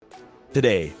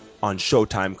Today on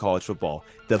Showtime College Football,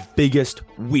 the biggest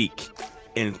week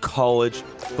in college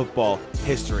football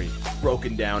history,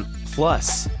 broken down,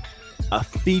 plus a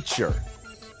feature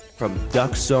from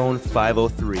DUCKSZONE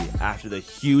 503 after the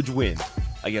huge win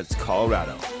against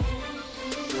Colorado.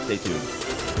 Stay tuned.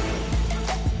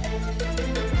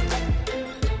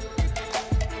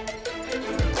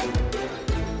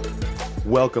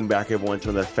 Welcome back, everyone, to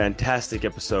another fantastic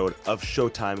episode of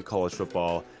Showtime College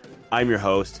Football. I'm your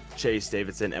host, Chase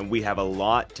Davidson, and we have a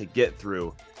lot to get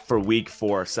through for week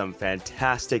 4. Some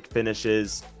fantastic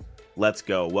finishes. Let's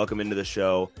go. Welcome into the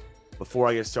show. Before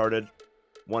I get started,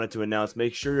 wanted to announce,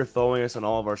 make sure you're following us on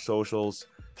all of our socials.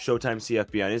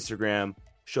 ShowtimeCFB on Instagram,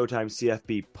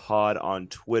 ShowtimeCFB Pod on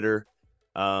Twitter,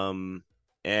 and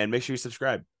make sure you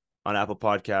subscribe on Apple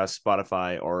Podcasts,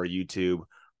 Spotify, or YouTube,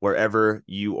 wherever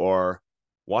you are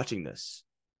watching this.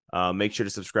 Make sure to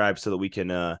subscribe so that we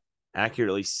can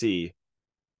accurately see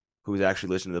who's actually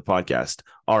listening to the podcast.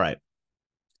 All right,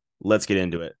 let's get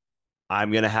into it.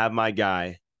 I'm going to have my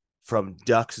guy from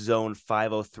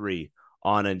DUCKSZONE503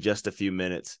 on in just a few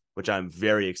minutes, which I'm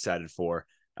very excited for.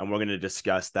 And we're going to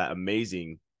discuss that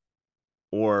amazing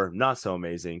or not so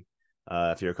amazing,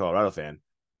 if you're a Colorado fan,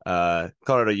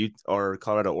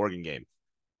 Colorado Oregon game.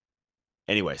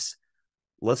 Anyways,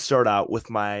 let's start out with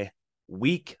my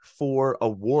week 4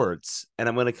 awards. And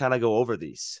I'm going to kind of go over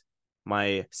these.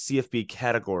 My CFB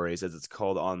categories, as it's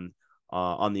called on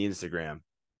the Instagram.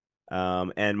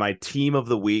 And my team of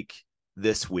the week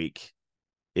this week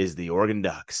is the Oregon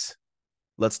Ducks.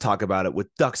 Let's talk about it with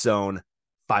DUCKSZONE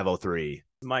 503.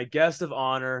 My guest of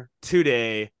honor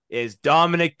today is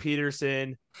Dominic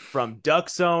Peterson from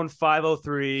DUCKSZONE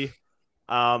 503.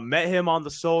 Met him on the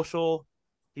social.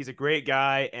 He's a great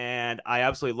guy, and I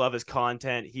absolutely love his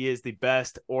content. He is the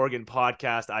best Oregon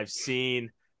podcast I've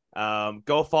seen.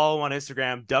 Go follow on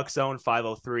Instagram,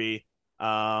 DUCKSZONE503.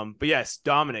 But yes,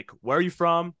 Dominic, where are you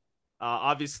from?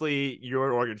 Obviously you're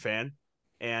an Oregon fan.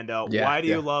 And why do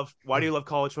you love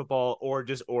college football, or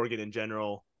just Oregon in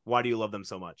general? Why do you love them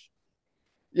so much?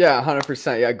 Yeah,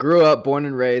 100%. Yeah, I grew up, born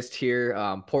and raised here,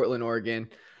 Portland, Oregon.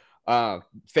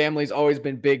 Family's always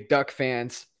been big Duck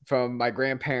fans, from my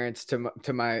grandparents to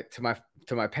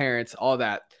my parents, all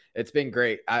that. It's been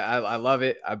great. I love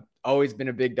it. I've always been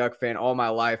a big Duck fan all my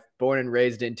life, born and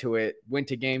raised into it, went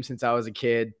to games since I was a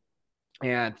kid,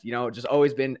 and, just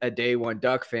always been a day one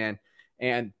Duck fan.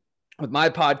 And with my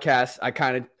podcast, I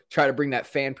kind of try to bring that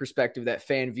fan perspective, that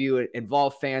fan view,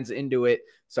 involve fans into it.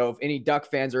 So if any Duck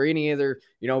fans or any other,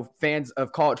 fans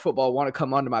of college football want to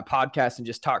come onto my podcast and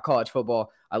just talk college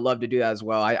football, I love to do that as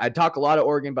well. I talk a lot of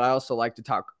Oregon, but I also like to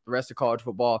talk the rest of college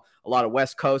football. A lot of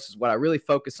West Coast is what I really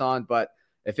focus on. But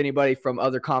if anybody from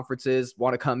other conferences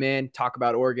want to come in, talk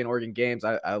about Oregon games,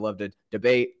 I love to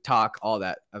debate, talk, all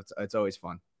that. It's always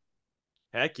fun.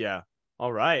 Heck yeah.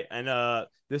 All right. And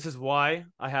this is why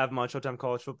I have him on Showtime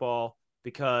College Football,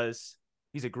 because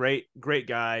he's a great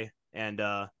guy, and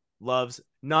loves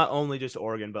not only just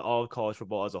Oregon, but all of college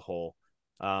football as a whole.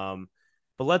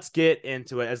 But let's get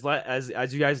into it.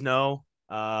 As you guys know,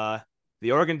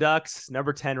 the Oregon Ducks,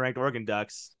 number 10 ranked Oregon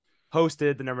Ducks,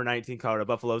 hosted the number 19 Colorado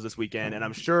Buffaloes this weekend. And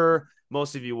I'm sure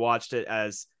most of you watched it,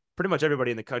 as pretty much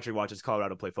everybody in the country watches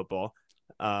Colorado play football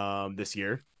this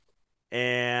year.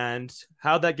 And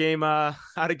how'd that game,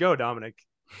 how'd it go, Dominic?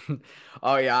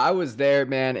 Oh, yeah, I was there,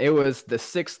 man. It was the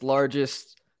 6th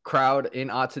largest crowd in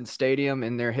Autzen Stadium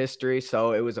in their history.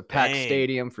 So it was a packed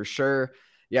stadium for sure.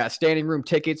 Yeah, standing room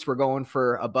tickets were going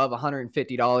for above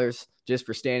 $150 just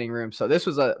for standing room. So this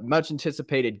was a much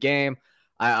anticipated game.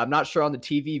 I'm not sure on the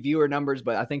TV viewer numbers,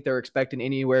 but I think they're expecting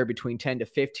anywhere between 10 to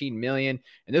 15 million.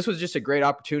 And this was just a great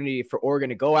opportunity for Oregon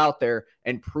to go out there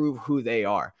and prove who they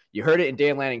are. You heard it in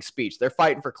Dan Lanning's speech. They're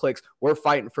fighting for clicks. We're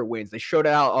fighting for wins. They showed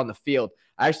it out on the field.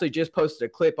 I actually just posted a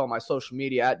clip on my social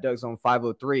media at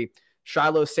DUCKSZONE503.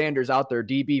 Shiloh Sanders out there,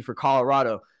 DB for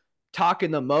Colorado, talking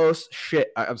the most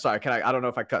shit. I'm sorry. I don't know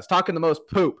if I cuss. Talking the most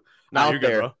poop out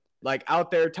there. Good, like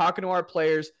out there talking to our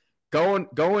players, going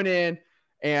in,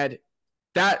 and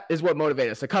that is what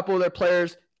motivated us. A couple of their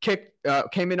players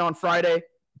came in on Friday,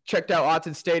 checked out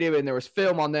Autzen Stadium, and there was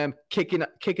film on them kicking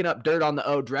up dirt on the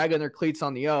O, dragging their cleats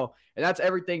on the O. And that's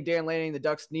everything Dan Lanning and the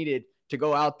Ducks needed to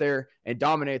go out there and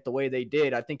dominate the way they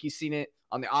did. I think you've seen it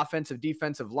on the offensive,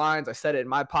 defensive lines. I said it in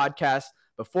my podcast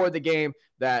before the game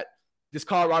that this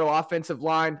Colorado offensive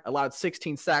line allowed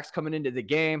 16 sacks coming into the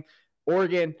game.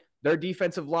 Oregon, their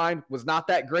defensive line was not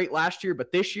that great last year,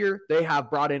 but this year they have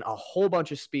brought in a whole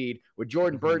bunch of speed with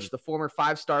Jordan Birch, the former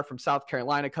 5-star from South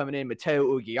Carolina, coming in.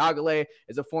 Mateo Ugiagale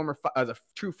is a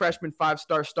true freshman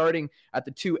 5-star starting at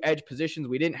the 2 edge positions.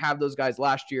 We didn't have those guys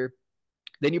last year.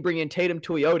 Then you bring in Tatum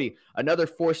Tuioti, another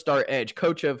 4-star edge,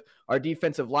 coach of our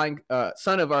defensive line,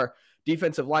 son of our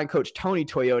defensive line coach, Tony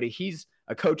Tuioti. He's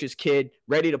a coach's kid,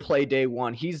 ready to play day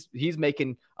one. He's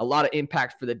making a lot of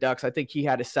impact for the Ducks. I think he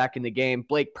had a sack in the game.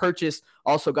 Blake Purchase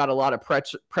also got a lot of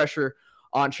pressure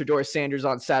on Shedeur Sanders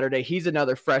on Saturday. He's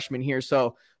another freshman here.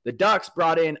 So the Ducks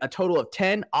brought in a total of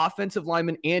 10 offensive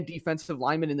linemen and defensive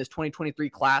linemen in this 2023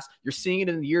 class. You're seeing it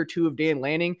in the year 2 of Dan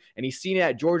Lanning, and he's seen it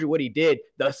at Georgia what he did.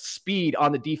 The speed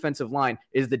on the defensive line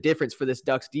is the difference for this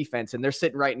Ducks defense, and they're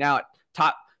sitting right now at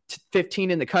top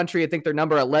 15 in the country. I think they're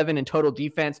number 11 in total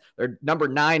defense. They're number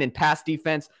 9 in pass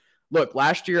defense. Look,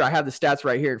 last year, I have the stats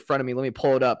right here in front of me. Let me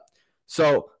pull it up.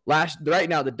 So right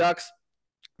now, the Ducks,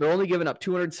 they're only giving up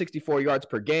 264 yards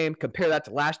per game. Compare that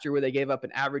to last year where they gave up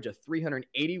an average of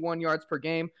 381 yards per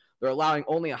game. They're allowing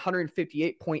only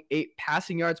 158.8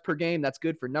 passing yards per game. That's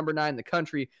good for number 9 in the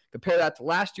country. Compare that to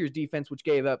last year's defense, which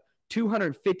gave up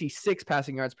 256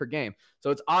 passing yards per game. So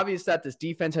it's obvious that this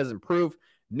defense has improved.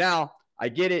 Now, I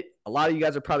get it. A lot of you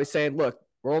guys are probably saying, look,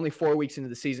 we're only 4 weeks into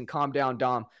the season. Calm down,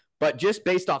 Dom. But just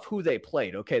based off who they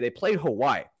played, okay, they played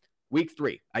Hawaii. Week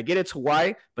 3. I get it's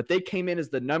Hawaii, but they came in as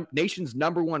the nation's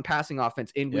number 1 passing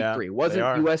offense in week 3. It wasn't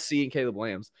USC and Caleb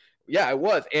Williams. Yeah, it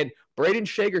was. And Braden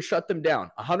Shager shut them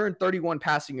down. 131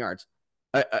 passing yards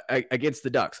against the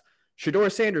Ducks. Shedeur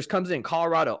Sanders comes in,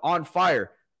 Colorado, on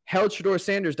fire. Held Shedeur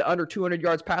Sanders to under 200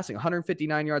 yards passing.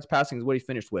 159 yards passing is what he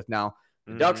finished with. Now,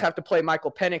 the Ducks have to play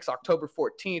Michael Penix October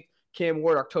 14th. Cam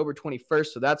Ward October 21st,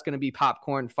 so that's going to be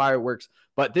popcorn, fireworks.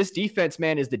 But this defense,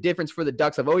 man, is the difference for the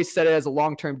Ducks. I've always said it as a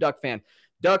long-term Duck fan.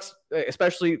 Ducks,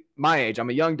 especially my age, I'm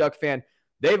a young Duck fan,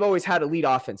 they've always had elite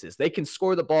offenses. They can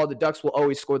score the ball. The Ducks will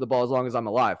always score the ball as long as I'm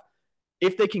alive.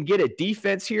 If they can get a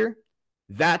defense here,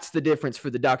 that's the difference for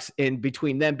the Ducks in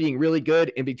between them being really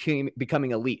good and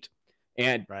becoming elite.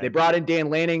 And They brought in Dan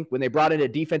Lanning. When they brought in a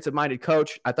defensive-minded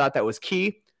coach, I thought that was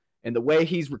key. And the way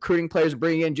he's recruiting players and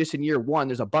bringing in just in year 1,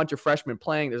 there's a bunch of freshmen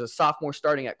playing. There's a sophomore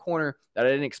starting at corner that I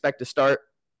didn't expect to start.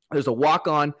 There's a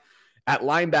walk-on at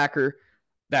linebacker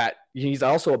that he's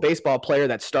also a baseball player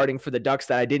that's starting for the Ducks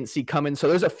that I didn't see coming. So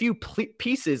there's a few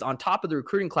pieces on top of the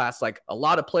recruiting class, like a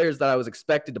lot of players that I was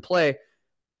expected to play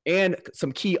and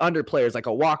some key under players like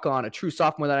a walk-on, a true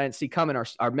sophomore that I didn't see coming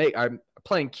are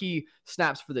playing key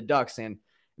snaps for the Ducks. And,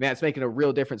 man, it's making a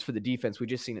real difference for the defense. We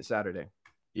just seen it Saturday.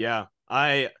 Yeah,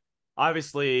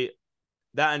 obviously,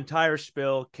 that entire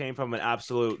spill came from an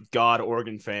absolute God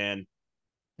Oregon fan.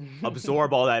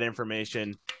 Absorb all that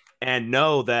information and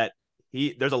know that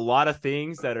there's a lot of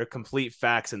things that are complete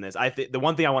facts in this. I think the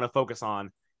one thing I want to focus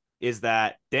on is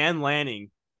that Dan Lanning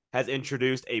has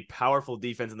introduced a powerful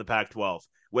defense in the Pac-12,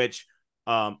 which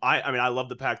I love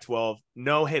the Pac-12.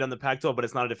 No hate on the Pac-12, but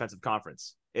it's not a defensive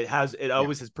conference. It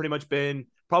always has pretty much been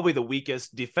probably the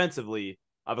weakest defensively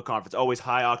of a conference. Always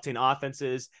high octane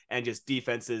offenses and just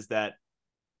defenses that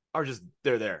are just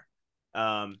they're there.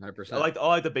 100%. I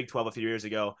like the Big 12 a few years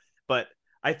ago, but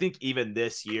I think even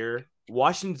this year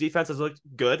Washington's defense has looked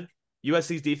good.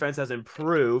 USC's defense has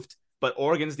improved, but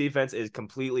Oregon's defense is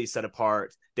completely set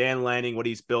apart. Dan Lanning, what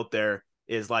he's built there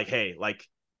is like, hey, like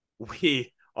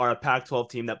we are a Pac-12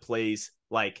 team that plays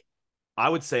like I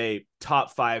would say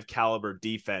top 5 caliber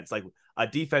defense, like a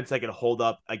defense that can hold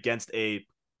up against a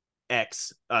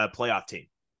playoff team.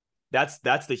 That's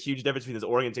the huge difference between this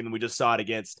Oregon team, and we just saw it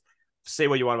against, say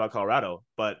what you want about Colorado,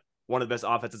 but one of the best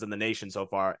offenses in the nation so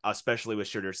far, especially with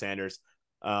Shedeur Sanders.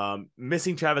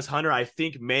 Missing Travis Hunter, I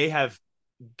think may have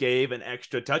gave an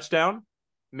extra touchdown,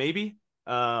 maybe.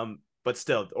 But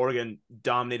still, Oregon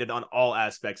dominated on all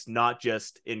aspects, not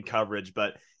just in coverage,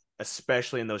 but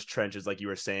especially in those trenches, like you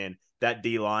were saying. That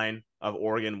D-line of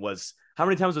Oregon was, how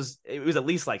many times was it? Was at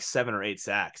least like 7 or 8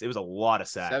 sacks. It was a lot of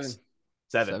sacks.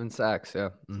 7 sacks, yeah.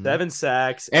 Mm-hmm. 7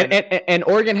 sacks. And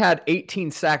Oregon had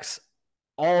 18 sacks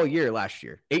all year last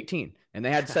year. 18. And they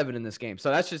had 7 in this game.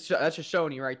 So that's just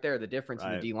showing you right there the difference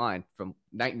in the D-line from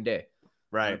night and day.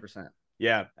 Right. 100%.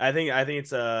 Yeah. I think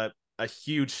it's a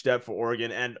huge step for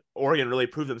Oregon, and Oregon really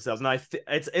proved themselves. And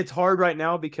it's hard right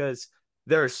now because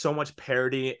there is so much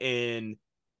parity in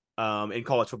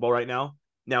college football right now.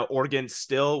 Now Oregon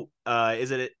still are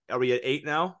we at 8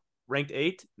 now? Ranked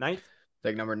 8th, 9th?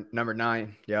 Like number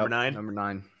 9. Yeah. Number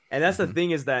 9. And that's the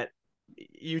thing is that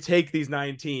you take these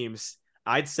 9 teams,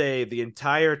 I'd say the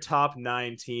entire top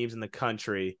 9 teams in the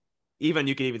country, you can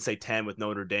even say 10 with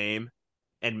Notre Dame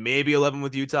and maybe 11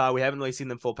 with Utah. We haven't really seen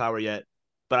them full power yet,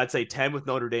 but I'd say 10 with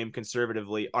Notre Dame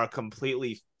conservatively are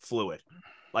completely fluid.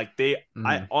 Like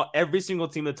every single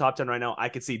team in the top 10 right now, I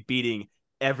could see beating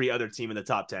every other team in the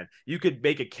top 10. You could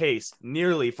make a case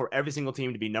nearly for every single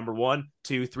team to be number 1,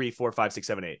 2, 3, 4, 5, 6,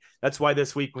 7, 8. That's why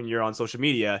this week when you're on social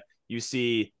media, You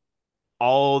see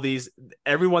all these,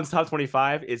 everyone's top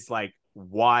 25 is like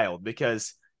wild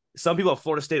because some people have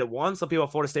Florida State at 1, some people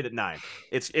have Florida State at 9.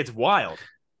 It's wild.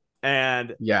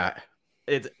 And Yeah.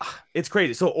 it's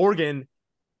crazy. So Oregon,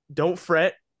 don't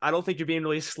fret. I don't think you're being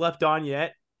really slept on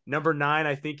yet. Number 9,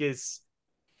 I think is,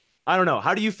 I don't know.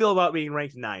 How do you feel about being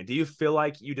ranked 9? Do you feel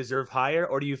like you deserve higher,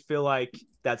 or do you feel like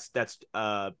that's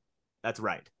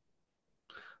right?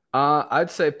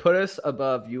 I'd say put us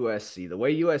above USC. The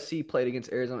way USC played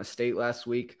against Arizona State last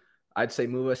week, I'd say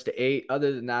move us to 8.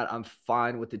 Other than that, I'm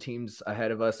fine with the teams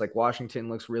ahead of us. Like Washington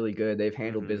looks really good. They've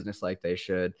handled business like they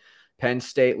should. Penn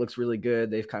State looks really good.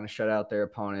 They've kind of shut out their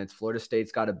opponents. Florida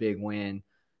State's got a big win,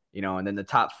 and then the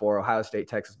top 4, Ohio State,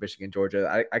 Texas, Michigan,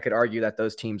 Georgia. I could argue that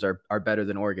those teams are better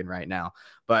than Oregon right now.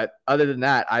 But other than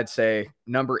that, I'd say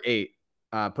number 8,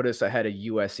 put us ahead of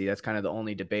USC. That's kind of the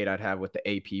only debate I'd have with the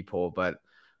AP poll. But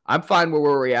I'm fine where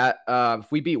we're at.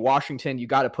 If we beat Washington, you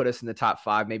got to put us in the top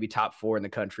 5, maybe top 4 in the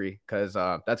country, because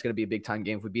that's going to be a big time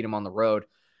game if we beat them on the road.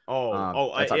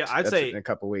 I'd that's say in a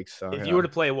couple weeks. So if you were to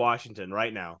play Washington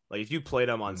right now, like if you played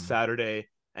them on Saturday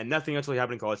and nothing else really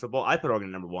happened in college football, I'd put Oregon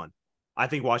at number 1. I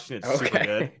think Washington's super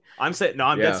good. I'm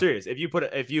dead serious. If you were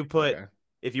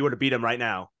to beat them right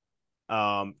now,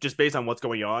 just based on what's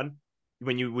going on,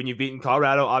 when you've beaten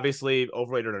Colorado, obviously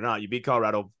overrated or not, you beat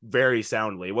Colorado very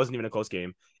soundly. It wasn't even a close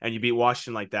game, and you beat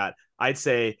Washington like that. I'd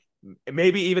say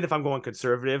maybe even if I'm going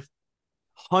conservative,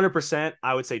 100%,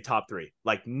 I would say top 3.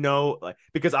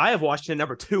 Because I have Washington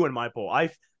number 2 in my poll.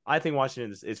 I think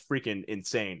Washington is freaking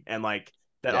insane, and like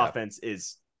that offense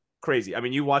is crazy. I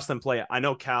mean, you watch them play. I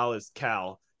know Cal is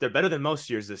Cal. They're better than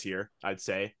most years this year, I'd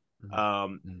say.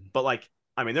 But like,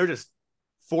 I mean, they're just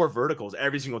 4 verticals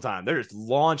every single time. They're just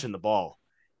launching the ball.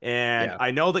 And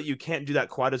I know that you can't do that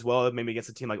quite as well maybe against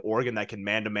a team like Oregon that can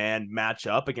man-to-man match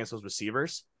up against those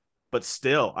receivers. But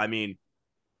still, I mean,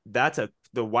 the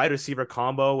wide receiver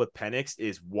combo with Penix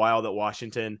is wild at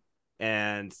Washington.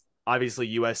 And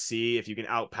obviously USC, if you can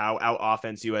out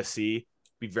offense USC,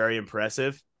 be very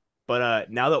impressive.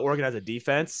 But now that Oregon has a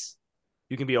defense,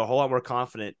 you can be a whole lot more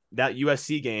confident. That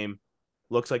USC game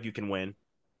looks like you can win.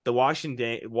 The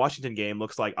Washington game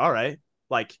looks like, all right,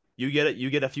 like you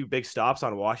get a few big stops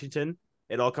on Washington.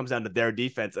 It all comes down to their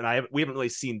defense, and we haven't really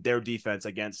seen their defense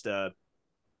against what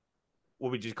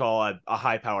would you call a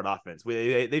high-powered offense.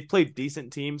 They've played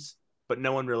decent teams, but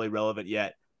no one really relevant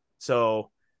yet.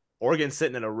 So Oregon's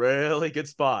sitting in a really good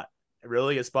spot,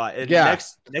 And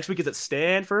next week is at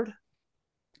Stanford.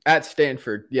 At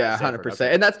Stanford, 100%.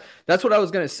 Okay. And that's what I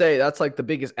was going to say. That's like the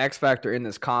biggest X factor in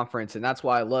this conference, and that's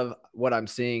why I love what I'm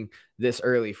seeing this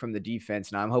early from the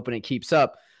defense. Now I'm hoping it keeps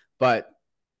up, but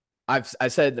I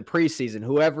said in the preseason,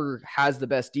 whoever has the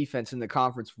best defense in the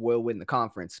conference will win the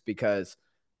conference, because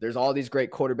there's all these great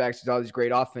quarterbacks, there's all these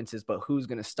great offenses, but who's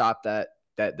going to stop that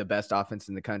the best offense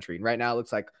in the country? And right now it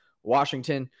looks like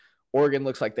Washington, Oregon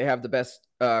looks like they have the best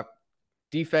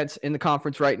defense in the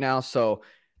conference right now. So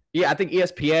yeah, I think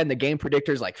ESPN, the game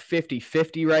predictor is like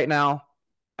 50-50 right now.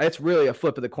 It's really a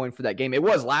flip of the coin for that game. It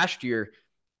was last year.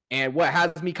 And what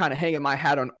has me kind of hanging my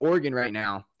hat on Oregon right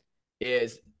now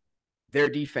is their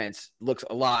defense looks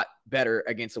a lot better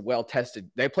against a well-tested.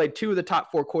 They played 2 of the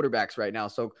top 4 quarterbacks right now.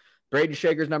 So Braden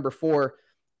Shager's number 4.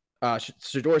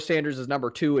 Shedeur Sanders is number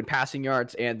 2 in passing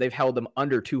yards, and they've held them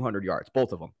under 200 yards,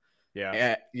 both of them.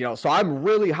 Yeah. So I'm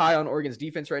really high on Oregon's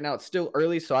defense right now. It's still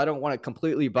early, so I don't want to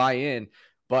completely buy in.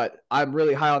 But I'm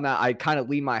really high on that. I kind of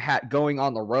lean my hat going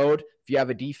on the road. If you have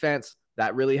a defense,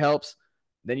 that really helps.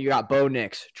 Then you got Bo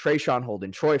Nix, Trayshawn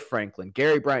Holden, Troy Franklin,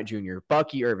 Gary Bryant Jr.,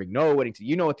 Bucky Irving, Noah Whittington.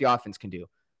 You know what the offense can do.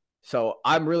 So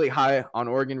I'm really high on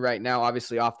Oregon right now,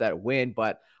 obviously off that win.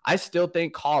 But I still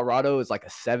think Colorado is like a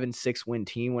 7-6 win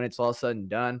team when it's all said and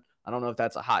done. I don't know if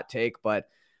that's a hot take, but,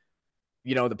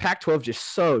 the Pac-12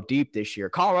 just so deep this year.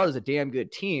 Colorado's a damn good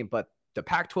team, but the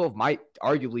Pac-12 might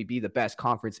arguably be the best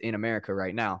conference in America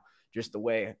right now, just the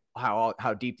way how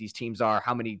deep these teams are,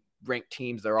 how many ranked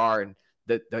teams there are, and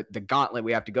the gauntlet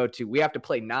we have to go to. We have to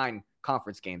play 9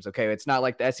 conference games, okay? It's not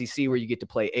like the SEC where you get to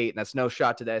play 8, and that's no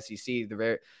shot to the SEC.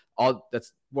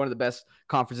 That's one of the best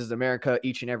conferences in America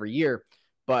each and every year.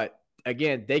 But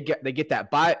again, they get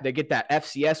that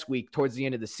FCS week towards the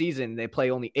end of the season, and they play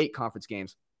only 8 conference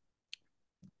games.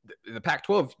 The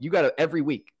Pac-12, you got every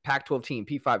week Pac-12 team,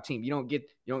 P5 team. You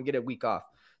don't get a week off.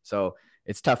 So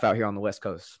it's tough out here on the West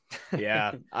Coast.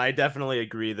 Yeah, I definitely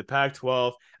agree. The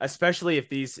Pac-12, especially if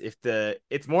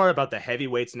it's more about the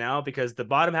heavyweights now, because the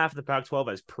bottom half of the Pac-12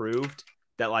 has proved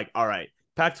that, like, all right,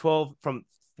 Pac-12 from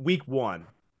week 1,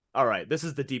 all right, this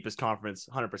is the deepest conference,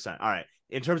 100%. All right,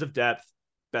 in terms of depth,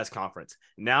 best conference.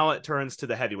 Now it turns to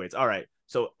the heavyweights. All right,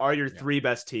 So are your three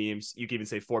best teams, you can even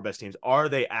say four best teams, are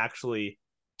they actually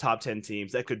top 10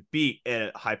 teams that could beat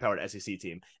a high-powered SEC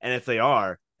team? And if they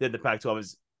are, then the Pac-12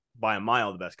 is by a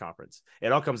mile the best conference.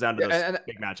 It all comes down to those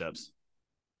big matchups.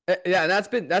 Yeah, and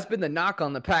that's been the knock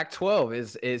on the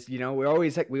Pac-12 is we're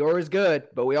always good,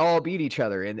 but we all beat each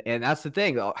other, and that's the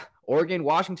thing. Oregon,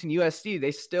 Washington, USC,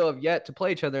 they still have yet to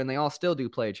play each other, and they all still do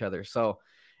play each other. So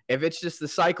if it's just the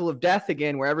cycle of death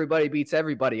again, where everybody beats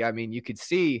everybody, I mean, you could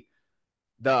see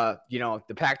the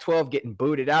Pac-12 getting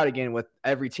booted out again with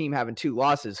every team having 2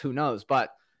 losses. Who knows? But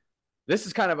this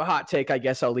is kind of a hot take, I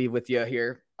guess I'll leave with you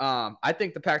here. I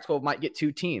think the Pac-12 might get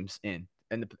 2 teams in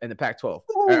the Pac-12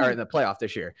 or in the playoff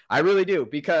this year. I really do,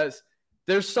 because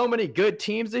there's so many good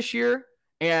teams this year,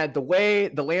 and the way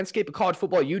the landscape of college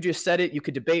football, you just said it, you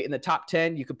could debate in the top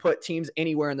 10, you could put teams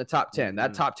anywhere in the top 10.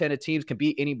 That top 10 of teams can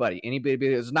beat anybody.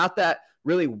 There's not that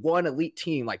really one elite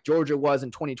team like Georgia was in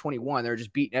 2021. They're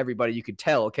just beating everybody. You could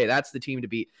tell, okay, that's the team to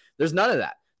beat. There's none of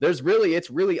that. It's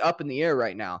really up in the air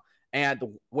right now. And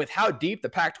with how deep the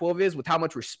Pac-12 is, with how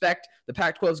much respect the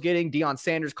Pac-12 is getting, Deion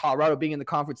Sanders, Colorado being in the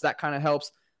conference, that kind of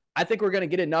helps. I think we're going to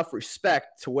get enough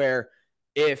respect to where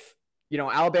if,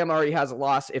 Alabama already has a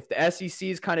loss, if the SEC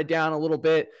is kind of down a little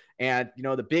bit, and,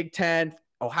 the Big Ten,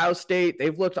 Ohio State,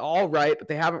 they've looked all right, but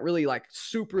they haven't really like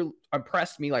super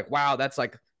impressed me. Like, wow, that's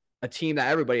like a team that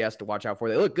everybody has to watch out for.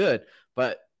 They look good,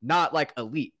 but not like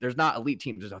elite. There's not elite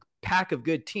teams. There's a pack of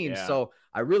good teams. Yeah. So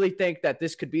I really think that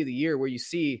this could be the year where you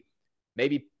see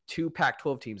maybe 2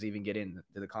 Pac-12 teams even get into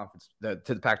the conference, to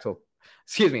the Pac-12.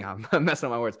 Excuse me, I'm messing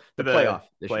up my words. The playoff.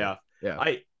 Playoff. Year.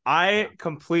 Yeah. I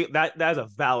complete that is a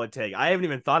valid take. I haven't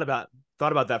even thought about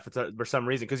that for some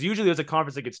reason, because usually there's a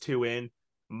conference that gets 2 in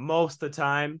most of the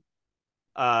time.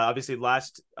 Obviously,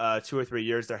 last 2 or 3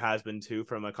 years there has been 2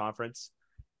 from a conference,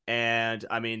 and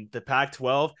I mean the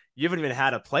Pac-12. You haven't even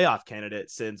had a playoff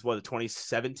candidate since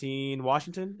 2017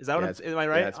 Washington. Is that am I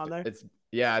right on there?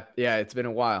 It's been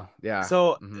a while. Yeah.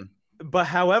 So, but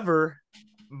however,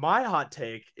 my hot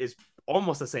take is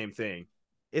almost the same thing.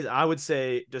 Is I would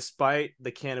say, despite the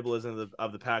cannibalism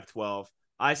of the Pac-12,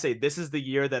 I say this is the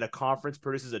year that a conference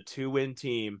produces a 2-win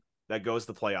team that goes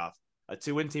to the playoff. A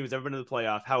 2-win team has never been to the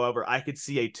playoff. However, I could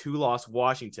see a 2-loss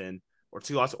Washington or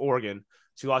 2-loss Oregon,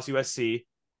 2-loss USC,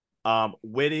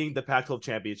 winning the Pac-12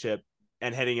 championship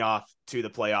and heading off to the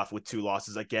playoff with 2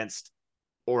 losses against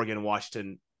Oregon and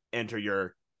Washington. Enter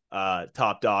your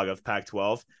top dog of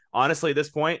Pac-12. Honestly, at this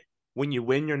point, when you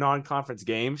win your non-conference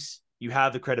games, you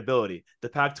have the credibility. The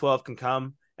Pac-12 can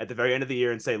come at the very end of the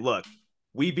year and say, look,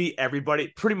 we beat everybody,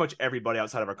 pretty much everybody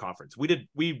outside of our conference. We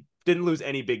didn't lose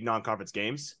any big non-conference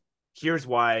games. Here's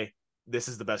why this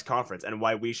is the best conference and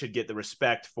why we should get the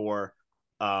respect for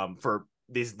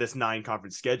this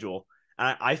 9-conference schedule.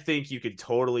 And I think you could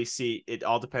totally see it.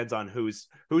 All depends on who's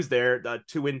there. The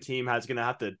 2-win team has going to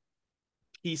have to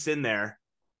piece in there,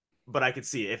 but I could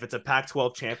see if it's a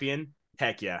Pac-12 champion,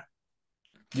 heck yeah.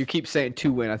 You keep saying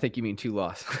 2-win. I think you mean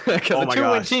 2-loss. Because a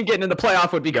 2-win team getting in the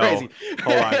playoff would be crazy.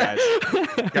 Hold on, guys.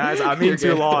 Guys, I mean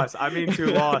 2-loss. I mean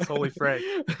 2-loss. Holy frick.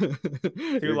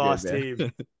 2-loss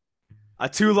team. A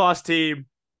 2-loss team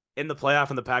in the playoff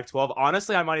in the Pac-12.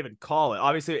 Honestly, I might even call it.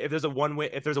 Obviously, if there's a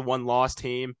 1-loss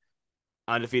team,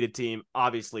 undefeated team,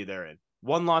 obviously they're in.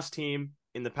 1-loss team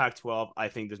in the Pac-12, I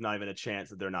think there's not even a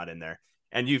chance that they're not in there.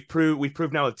 And we've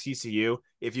proved now with TCU,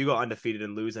 if you go undefeated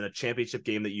and lose in a championship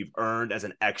game that you've earned as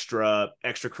an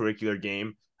extracurricular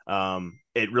game,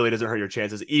 it really doesn't hurt your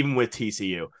chances, even with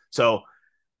TCU. So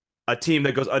a team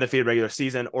that goes undefeated regular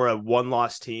season or a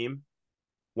 1-loss team,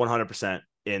 100%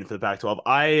 in for the Pac-12.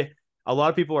 A lot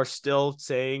of people are still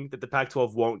saying that the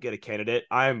Pac-12 won't get a candidate.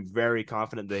 I am very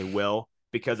confident they will,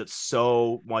 because it's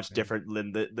so much different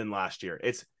than last year.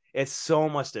 It's so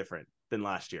much different than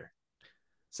last year.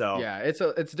 So yeah,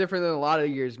 it's different than a lot of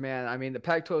years, man. I mean, the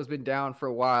Pac-12 has been down for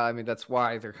a while. I mean, that's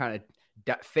why they're kind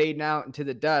of fading out into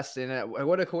the dust. And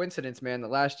what a coincidence, man. The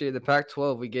last year, the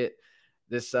Pac-12, we get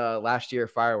this last year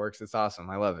fireworks. It's awesome.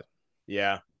 I love it.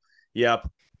 Yeah. Yep.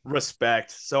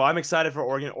 Respect. So I'm excited for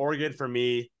Oregon. Oregon, for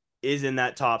me, is in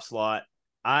that top slot.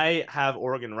 I have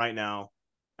Oregon right now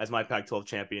as my Pac-12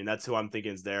 champion. That's who I'm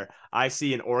thinking is there. I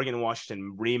see an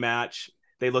Oregon-Washington rematch.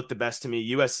 They look the best to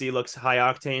me. USC looks high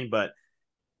octane, but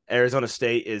Arizona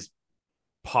State is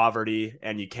poverty,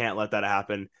 and you can't let that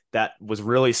happen. That was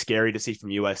really scary to see from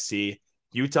USC.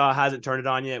 Utah hasn't turned it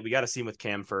on yet. We got to see him with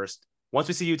Cam first. Once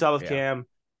we see Utah with Cam,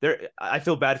 I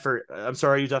feel bad I'm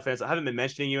sorry, Utah fans. I haven't been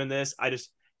mentioning you in this. I just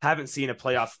haven't seen a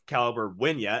playoff caliber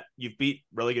win yet. You've beat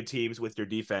really good teams with your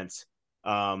defense.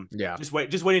 Just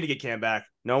waiting to get Cam back.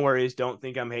 No worries. Don't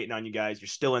think I'm hating on you guys. You're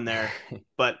still in there.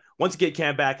 But once you get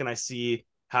Cam back and I see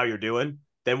how you're doing,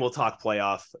 then we'll talk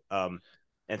playoff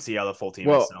and see how the full team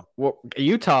is. So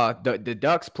Utah, the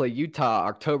Ducks play Utah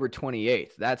October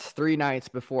 28th. That's 3 nights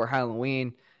before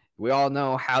Halloween. We all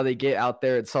know how they get out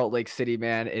there at Salt Lake City,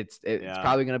 man. It's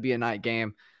probably going to be a night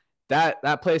game.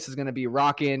 That place is going to be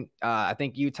rocking. I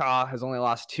think Utah has only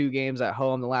lost 2 games at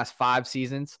home the last 5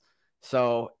 seasons.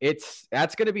 So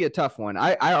that's going to be a tough one.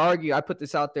 I argue, I put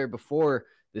this out there before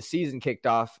the season kicked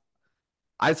off.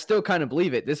 I still kind of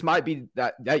believe it. This might be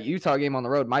that Utah game on the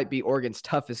road might be Oregon's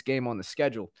toughest game on the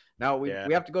schedule. Now we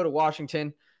have to go to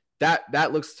Washington.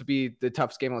 That looks to be the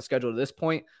toughest game on the schedule at this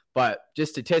point. But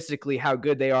just statistically, how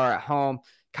good they are at home.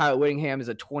 Kyle Whittingham is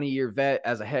a 20-year vet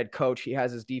as a head coach. He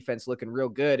has his defense looking real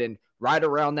good. And right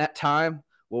around that time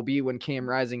will be when Cam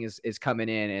Rising is coming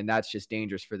in, and that's just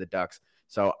dangerous for the Ducks.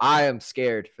 So I am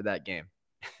scared for that game.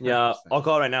 Yeah, I'll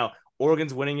call it right now.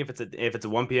 Oregon's winning if it's a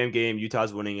 1 p.m. game.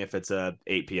 Utah's winning if it's a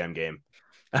 8 p.m. game.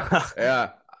 Yeah,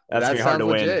 that's gonna be hard to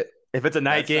win. Legit. If it's a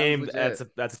night game, that's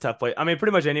a tough play. I mean,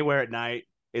 pretty much anywhere at night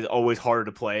is always harder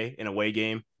to play in a away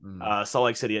game. Salt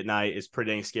Lake City at night is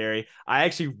pretty dang scary. I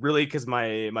actually really, because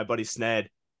my buddy Sned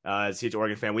is a huge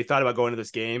Oregon fan, we thought about going to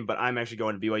this game, but I'm actually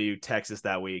going to BYU Texas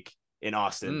that week in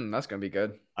Austin. That's gonna be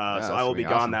good. So I will be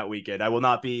gone that weekend. I will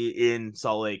not be in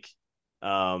Salt Lake.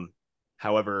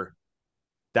 However,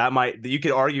 you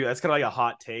could argue that's kind of like a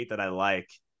hot take that I like.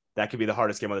 That could be the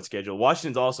hardest game on the schedule.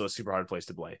 Washington's also a super hard place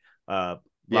to play.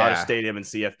 Loudest stadium in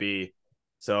CFB.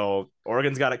 So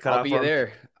Oregon's got it cut I'll be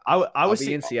there. I'll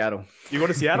be in Seattle. You go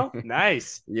to Seattle?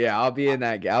 Nice. Yeah, I'll be in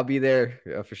that. I'll be there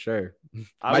for sure.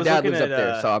 My dad lives up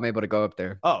there, so I'm able to go up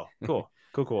there. Oh,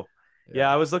 cool.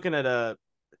 Yeah, I was looking at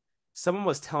someone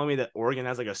was telling me that Oregon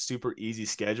has like a super easy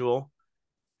schedule,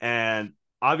 and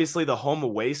obviously the home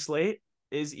away slate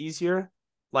is easier.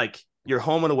 Like your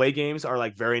home and away games are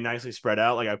like very nicely spread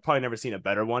out. Like I've probably never seen a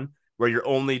better one where you're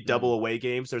only double away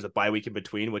games. There's a bye week in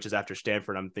between, which is after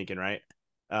Stanford, I'm thinking, right?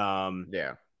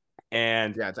 Yeah.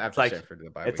 And it's after Stanford to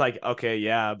the bye week. It's like, okay,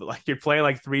 yeah, but like you're playing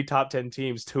like 3 top 10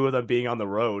 teams, 2 of them being on the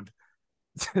road.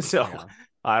 So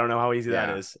I don't know how easy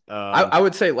that is. I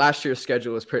would say last year's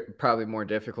schedule was probably more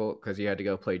difficult because you had to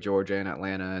go play Georgia and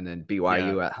Atlanta and then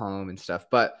BYU at home and stuff.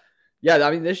 But yeah,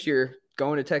 I mean, this year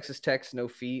going to Texas Tech, no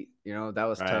feet, that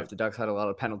was tough. The Ducks had a lot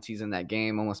of penalties in that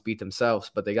game, almost beat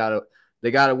themselves, but they got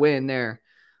to win there.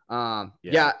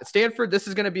 Stanford, this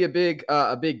is going to be a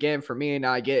big game for me.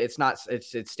 Now I get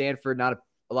it's Stanford. Not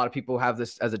a lot of people have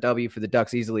this as a W for the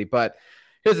Ducks easily, but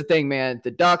here's the thing, man.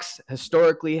 The Ducks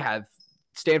historically have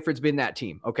Stanford's been that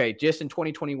team. Okay. Just in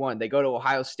 2021, they go to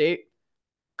Ohio State.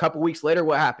 A couple weeks later,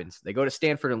 what happens? They go to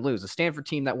Stanford and lose. The Stanford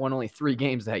team that won only 3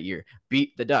 games that year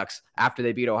beat the Ducks after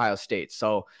they beat Ohio State.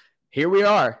 So here we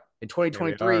are in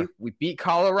 2023. We beat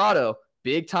Colorado,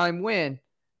 big time win.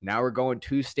 Now we're going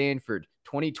to Stanford.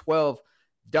 2012,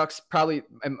 Ducks probably,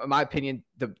 in my opinion,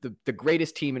 the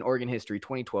greatest team in Oregon history.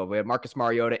 2012, we had Marcus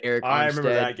Mariota, Eric Armstead. I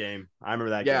remember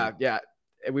that game. Yeah.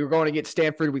 We were going to get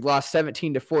Stanford. We lost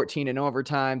 17-14 in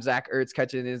overtime. Zach Ertz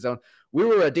catching in his zone. We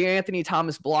were a DeAnthony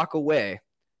Thomas block away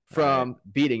from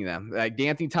beating them. Like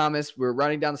DeAnthony Thomas, we were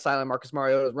running down the sideline. Marcus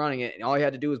Mariota was running it, and all he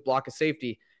had to do was block a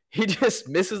safety. He just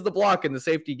misses the block, and the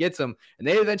safety gets him. And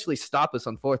they eventually stop us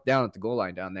on 4th down at the goal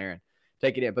line down there and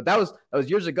take it in. But that was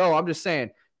years ago. I'm just saying,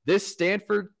 this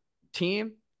Stanford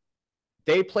team,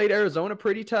 they played Arizona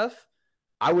pretty tough.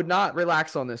 I would not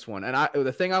relax on this one. And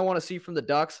the thing I want to see from the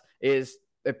Ducks is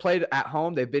they played at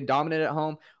home. They've been dominant at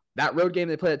home. That road game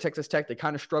they played at Texas Tech, they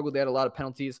kind of struggled. They had a lot of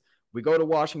penalties. We go to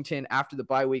Washington after the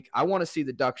bye week. I want to see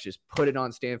the Ducks just put it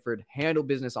on Stanford, handle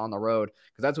business on the road,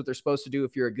 because that's what they're supposed to do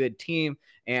if you're a good team.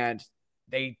 And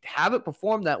they haven't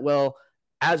performed that well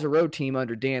as a road team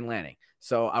under Dan Lanning.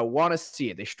 So I want to see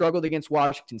it. They struggled against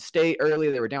Washington State early.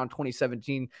 They were down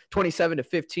 27-15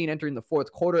 entering the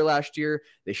 4th quarter last year.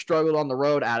 They struggled on the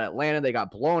road at Atlanta. They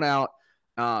got blown out.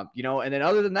 And then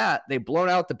other than that, they blown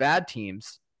out the bad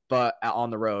teams, but on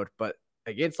the road. But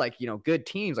against good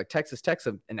teams like Texas Tech's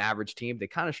an average team, they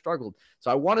kind of struggled.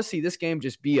 So I want to see this game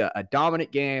just be a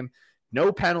dominant game.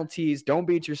 No penalties. Don't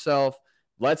beat yourself.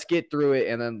 Let's get through it,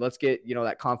 and then let's get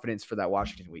that confidence for that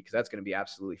Washington week, because that's going to be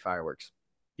absolutely fireworks.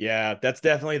 Yeah, that's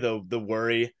definitely the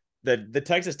worry. The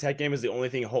Texas Tech game was the only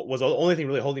thing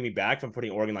really holding me back from putting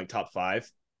Oregon like top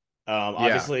 5.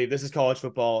 Obviously, this is college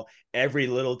football. Every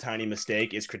little tiny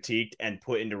mistake is critiqued and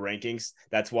put into rankings.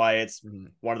 That's why it's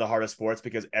one of the hardest sports,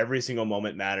 because every single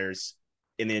moment matters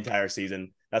in the entire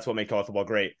season. That's what makes college football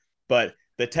great. But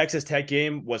the Texas Tech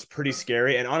game was pretty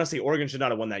scary, and honestly, Oregon should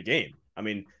not have won that game. I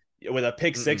mean, with a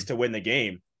pick 6 to win the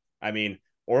game, I mean,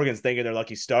 Oregon's thinking they're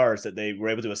lucky stars that they were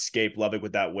able to escape Lubbock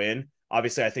with that win.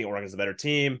 Obviously, I think Oregon's a better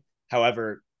team.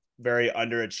 However, very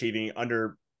underachieving,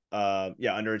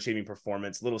 underachieving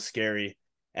performance, a little scary.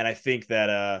 And I think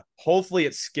that hopefully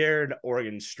it scared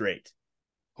Oregon straight.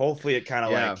 Hopefully it kind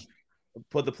of Yeah. like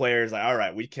put the players like, all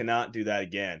right, we cannot do that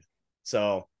again.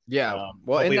 So Yeah.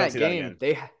 Well, hopefully in you don't that see that game,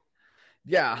 again.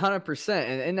 yeah, 100%.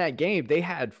 And in that game, they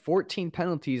had 14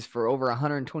 penalties for over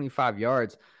 125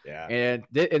 yards. Yeah. And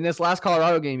in this last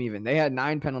Colorado game, even they had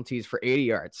 9 penalties for 80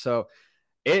 yards. So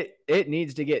it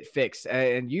needs to get fixed.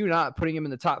 And you not putting him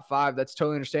in the top 5, that's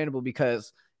totally understandable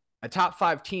because a top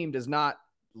 5 team does not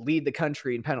lead the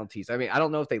country in penalties. I mean, I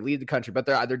don't know if they lead the country, but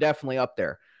they're definitely up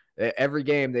there. Every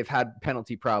game they've had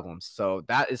penalty problems. So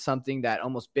that is something that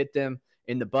almost bit them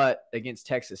in the butt against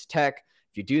Texas Tech.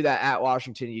 If you do that at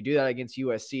Washington, you do that against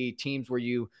USC, teams where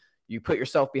you put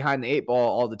yourself behind the 8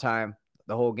 ball all the time,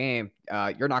 the whole game,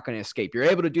 you're not going to escape. You're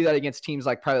able to do that against teams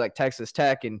probably like Texas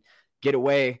Tech and get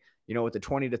away, with the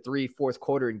 20-3 fourth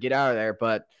quarter and get out of there.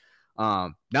 But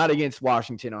not against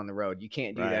Washington on the road. You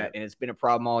can't do that, and it's been a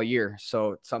problem all year.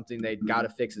 So it's something they got to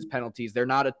fix is penalties. You're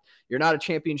not a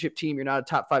championship team. You're not a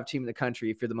top 5 team in the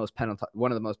country if you're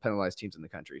one of the most penalized teams in the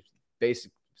country. Basic,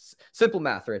 simple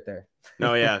math right there.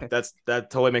 No, yeah, that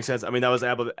totally makes sense. I mean, that was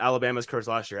Alabama's curse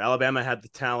last year. Alabama had the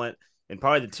talent and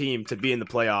probably the team to be in the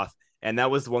playoff, and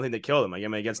that was the one thing that killed them. I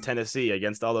mean, against Tennessee,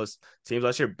 against all those teams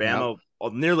last year, Bama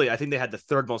nearly, I think they had the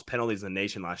 3rd most penalties in the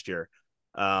nation last year,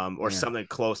 something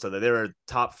close to that. They were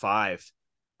top 5,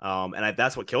 and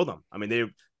that's what killed them. I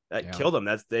mean, killed them.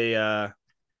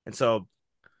 And so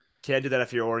can't do that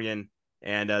if you're Oregon.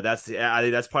 And I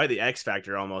think that's probably the X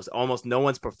factor almost no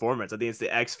one's performance. I think it's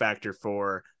the X factor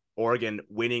for Oregon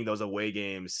winning those away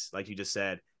games, like you just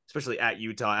said, especially at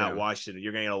Utah, at Washington.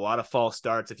 You're going to get a lot of false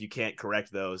starts if you can't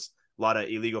correct those, a lot of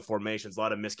illegal formations, a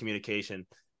lot of miscommunication.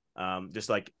 Just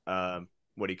like,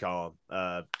 what do you call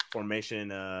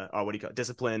formation, or what do you call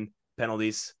discipline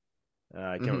penalties?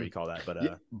 I can't remember what you call that,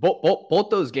 but both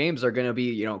those games are going to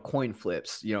be, coin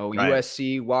flips,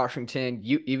 USC, Washington,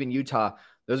 even Utah.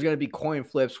 Those are going to be coin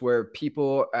flips where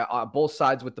people on both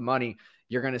sides with the money,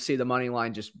 you're going to see the money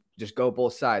line just go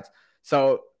both sides.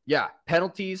 So yeah,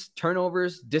 penalties,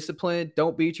 turnovers, discipline,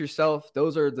 don't beat yourself.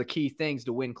 Those are the key things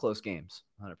to win close games.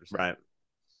 100%.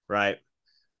 Right.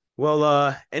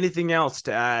 Well, anything else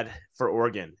to add for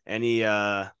Oregon? Any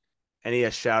shout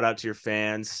out to your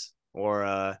fans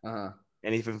or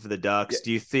anything for the Ducks?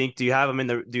 Yeah. Do you have them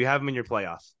in your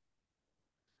playoff?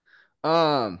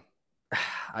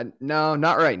 No,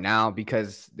 not right now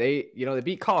because they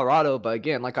beat Colorado. But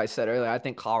again, like I said earlier, I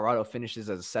think Colorado finishes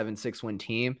as a 7-6 win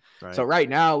team. Right. So right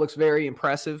now it looks very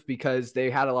impressive because they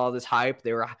had a lot of this hype.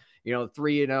 They were,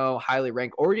 3-0, highly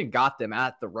ranked. Oregon got them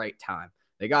at the right time.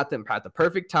 They got them at the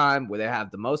perfect time where they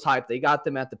have the most hype. They got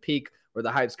them at the peak where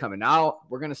the hype's coming out.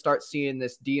 We're going to start seeing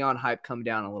this Dion hype come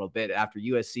down a little bit after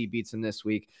USC beats them this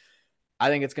week. I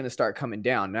think it's going to start coming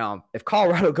down. Now, if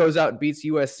Colorado goes out and beats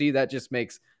USC, that just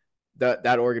makes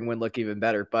that Oregon win look even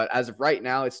better. But as of right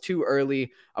now, it's too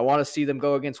early. I want to see them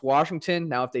go against Washington.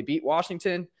 Now, if they beat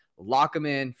Washington, lock them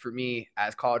in for me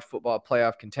as college football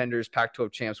playoff contenders,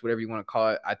 Pac-12 champs, whatever you want to call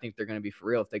it. I think they're going to be for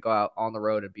real if they go out on the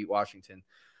road and beat Washington.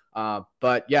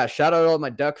 But yeah, shout out all my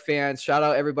Duck fans. Shout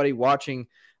out everybody watching.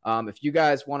 If you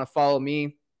guys want to follow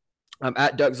me, I'm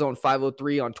at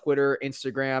DUCKSZONE503 on Twitter,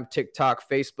 Instagram, TikTok,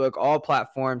 Facebook, all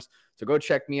platforms. So go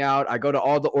check me out. I go to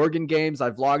all the Oregon games.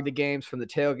 I vlog the games from the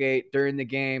tailgate during the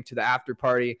game to the after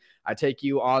party. I take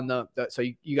you on so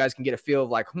you guys can get a feel of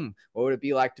what would it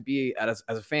be like to be as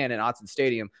a fan in Autzen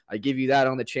Stadium. I give you that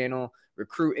on the channel.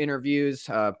 Recruit interviews,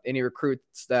 any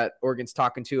recruits that Oregon's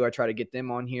talking to, I try to get them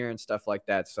on here and stuff like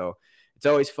that. So it's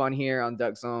always fun here on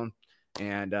Duck Zone.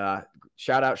 And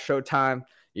shout out Showtime.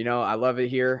 I love it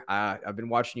here. I've been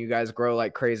watching you guys grow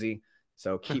like crazy.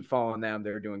 So keep following them.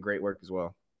 They're doing great work as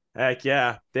well. Heck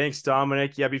yeah. Thanks,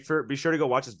 Dominic. Yeah, be sure to go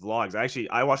watch his vlogs.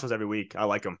 I watch those every week. I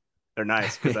like them. They're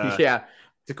nice. Yeah.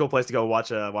 It's a cool place to go watch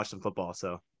some football.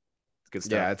 So it's good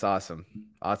stuff. Yeah, it's awesome.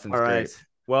 Austin's all right. Great.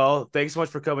 Well, thanks so much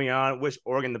for coming on. Wish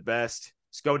Oregon the best.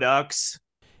 Let's go Ducks.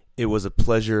 It was a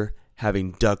pleasure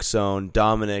having Duck Zone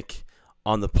Dominic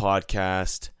on the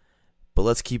podcast. But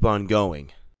let's keep on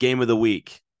going. Game of the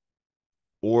week.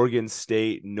 Oregon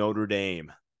State, Notre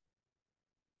Dame.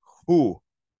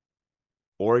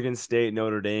 Oregon State,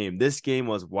 Notre Dame. This game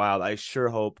was wild. I sure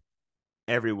hope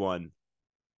everyone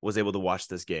was able to watch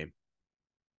this game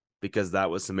because that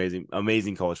was amazing,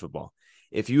 amazing college football.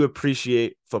 If you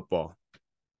appreciate football,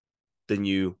 then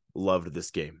you loved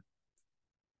this game.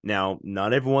 Now,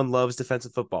 not everyone loves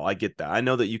defensive football. I get that. I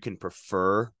know that you can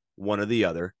prefer one or the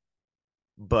other,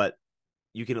 but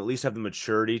you can at least have the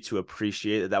maturity to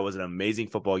appreciate that was an amazing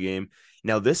football game.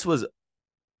 Now, there's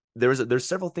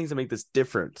several things that make this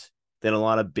different than a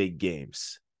lot of big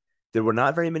games. there were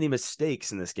not very many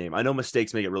mistakes in this game. I know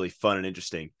mistakes make it really fun and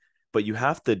interesting, but you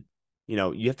have to,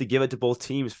 you have to give it to both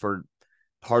teams for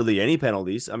hardly any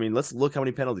penalties. I mean, let's look how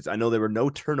many penalties. I know there were no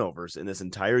turnovers in this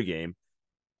entire game.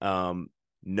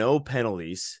 No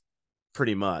penalties,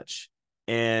 pretty much.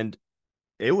 And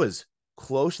it was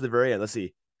close to the very end. Let's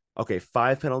see. Okay,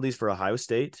 5 penalties for Ohio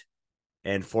State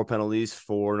and 4 penalties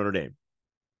for Notre Dame.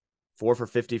 4 for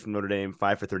 50 from Notre Dame,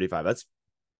 5 for 35. That's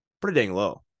pretty dang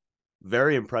low.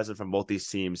 Very impressive from both these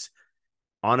teams.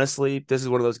 Honestly, this is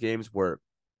one of those games where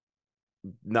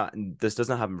this does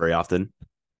not happen very often,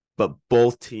 but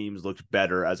both teams looked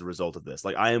better as a result of this.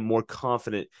 Like, I am more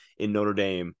confident in Notre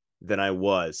Dame than I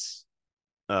was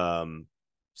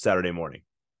Saturday morning.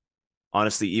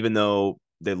 Honestly, even though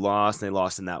they lost and they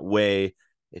lost in that way,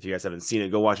 if you guys haven't seen it,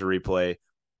 go watch a replay.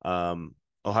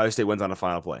 Ohio State wins on a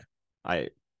final play.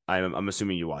 I'm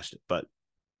assuming you watched it, but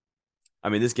I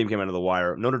mean, this game came out of the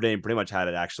wire. Notre Dame pretty much had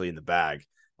it actually in the bag.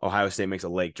 Ohio State makes a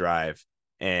late drive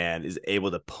and is able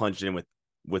to punch it in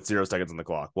with 0 seconds on the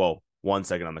clock. Well, 1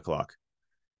 second on the clock.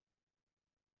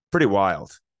 Pretty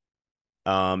wild,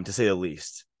 to say the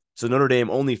least. So Notre Dame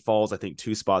only falls, I think,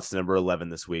 2 spots to number 11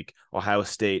 this week. Ohio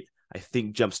State, I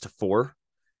think, jumps to 4.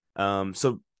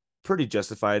 So pretty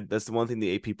justified. That's the one thing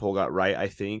the AP poll got right, I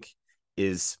think,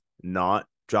 is not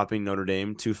dropping Notre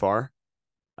Dame too far.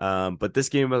 But this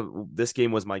game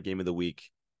was my game of the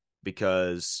week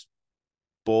because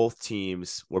both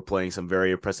teams were playing some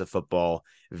very impressive football,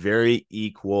 very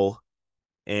equal,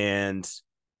 and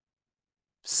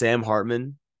Sam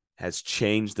Hartman has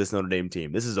changed this Notre Dame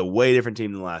team. This is a way different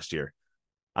team than last year.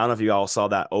 I don't know if you all saw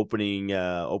that opening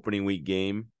week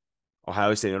game,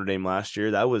 Ohio State Notre Dame last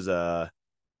year. That was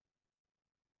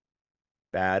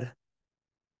bad.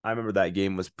 I remember that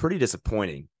game was pretty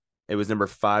disappointing. It was number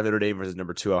 5 Notre Dame versus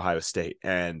number 2 Ohio State,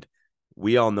 and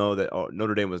we all know that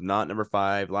Notre Dame was not number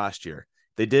 5 last year.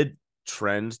 They did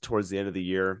trend towards the end of the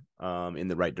year in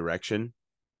the right direction,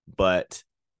 but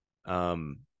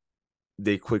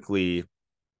they quickly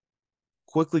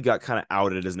got kind of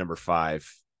outed as number 5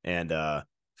 and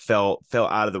fell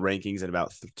out of the rankings in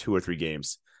about 2 or 3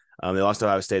 games. They lost to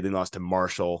Ohio State, then lost to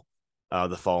Marshall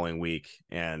the following week,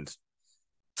 and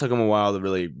took them a while to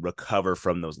really recover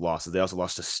from those losses. They also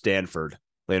lost to Stanford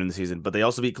later in the season, but they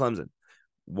also beat Clemson.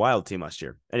 Wild team last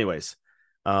year. Anyways,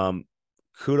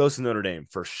 kudos to Notre Dame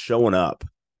for showing up.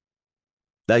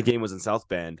 That game was in South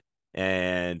Bend,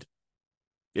 and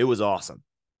it was awesome.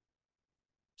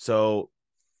 So,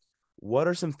 what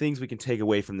are some things we can take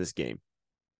away from this game?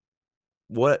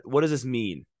 What does this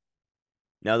mean?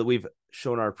 Now that we've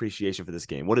shown our appreciation for this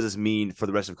game, what does this mean for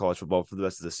the rest of college football for the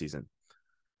rest of the season?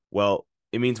 Well,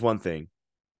 it means one thing.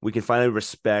 We can finally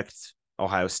respect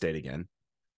Ohio State again,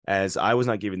 as I was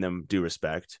not giving them due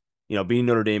respect. Beating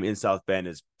Notre Dame in South Bend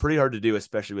is pretty hard to do,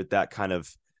 especially with that kind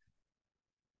of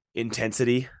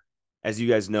intensity. As you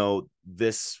guys know,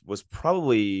 this was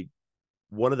probably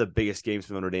one of the biggest games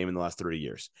for Notre Dame in the last 30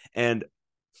 years. And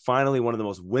finally, one of the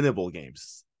most winnable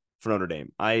games for Notre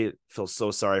Dame. I feel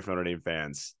so sorry for Notre Dame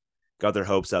fans. Got their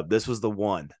hopes up. This was the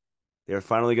one. They were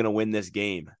finally going to win this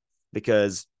game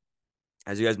because,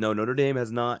 as you guys know, Notre Dame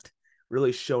has not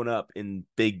really shown up in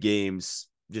big games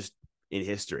just in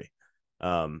history,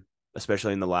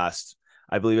 especially in the last,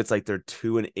 I believe it's like they're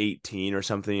 2-18 or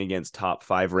something against top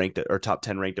 5 ranked or top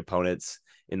 10 ranked opponents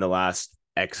in the last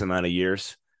X amount of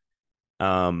years,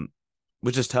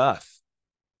 which is tough,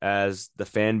 as the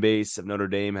fan base of Notre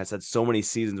Dame has had so many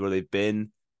seasons where they've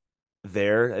been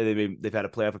there. They've had a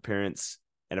playoff appearance,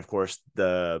 and of course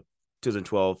the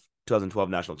 2012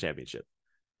 national championship.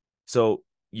 So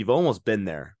you've almost been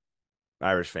there,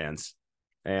 Irish fans,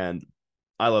 and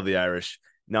I love the Irish.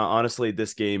 Now, honestly,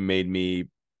 this game made me,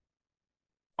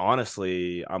 I'm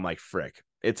like, frick,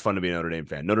 it's fun to be a Notre Dame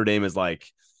fan. Notre Dame is like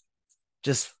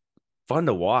just fun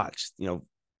to watch, a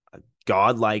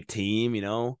godlike team,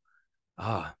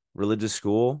 religious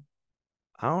school.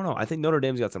 I don't know. I think Notre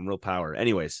Dame's got some real power.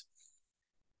 Anyways,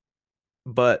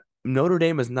 but Notre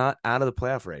Dame is not out of the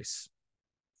playoff race.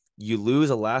 You lose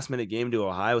a last-minute game to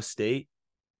Ohio State,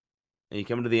 and you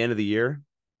come to the end of the year,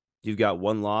 you've got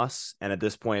 1 loss, and at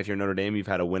this point, if you're Notre Dame, you've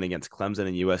had a win against Clemson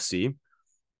and USC.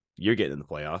 You're getting in the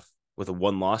playoff with a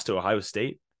 1 loss to Ohio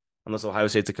State, unless Ohio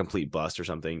State's a complete bust or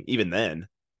something. Even then,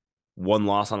 1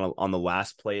 loss on the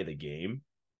last play of the game,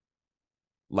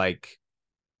 like,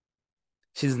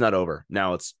 season's not over.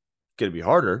 Now it's going to be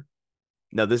harder.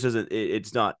 Now,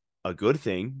 it's not a good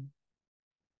thing.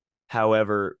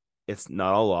 However, it's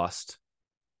not all lost.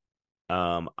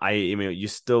 I mean, you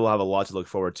still have a lot to look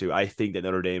forward to. I think that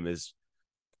Notre Dame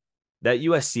that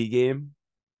USC game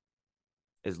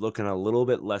is looking a little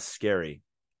bit less scary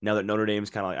now that Notre Dame's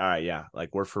kind of like, all right, yeah,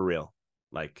 like we're for real.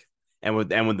 Like, and with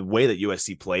the way that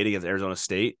USC played against Arizona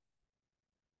State,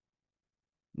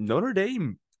 Notre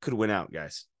Dame could win out,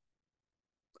 guys.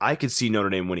 I could see Notre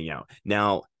Dame winning out.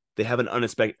 Now, they have an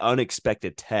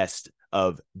unexpected test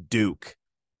of Duke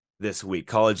this week.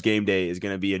 College game day is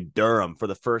going to be in Durham for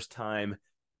the first time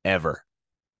ever.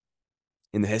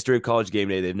 In the history of college game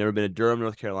day, they've never been in Durham,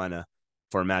 North Carolina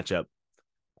for a matchup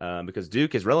because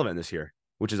Duke is relevant this year,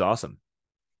 which is awesome.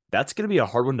 That's going to be a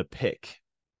hard one to pick.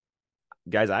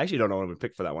 Guys, I actually don't know what I'm going to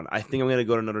pick for that one. I think I'm going to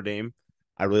go to Notre Dame.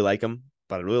 I really like them,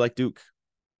 but I really like Duke.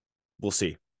 We'll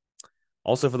see.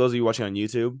 Also, for those of you watching on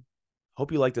YouTube,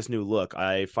 hope you like this new look.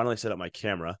 I finally set up my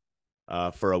camera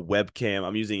for a webcam.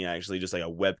 I'm using actually just like a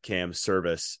webcam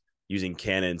service using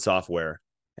Canon software,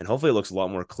 and hopefully it looks a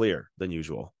lot more clear than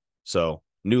usual. So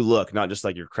new look, not just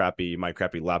like my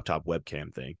crappy laptop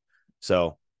webcam thing.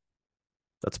 So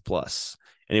that's a plus.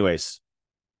 Anyways,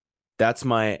 that's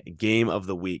my game of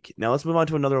the week. Now let's move on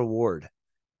to another award.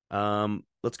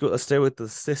 Let's stay with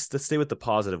the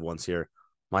positive ones here.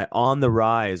 My On the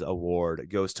Rise award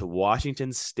goes to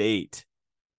Washington State.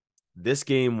 This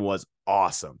game was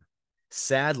awesome.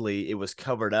 Sadly, it was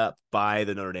covered up by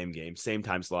the Notre Dame game, same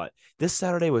time slot. This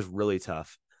Saturday was really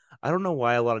tough. I don't know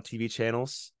why a lot of TV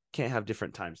channels can't have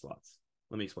different time slots.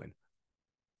 Let me explain.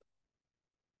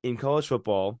 In college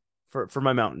football, for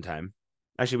my mountain time,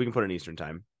 actually, we can put it in Eastern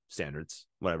time, standards,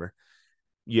 whatever.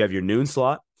 You have your noon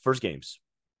slot, first games,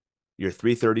 your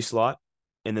 3:30 slot,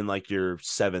 and then like your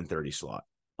 7:30 slot,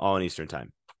 all in Eastern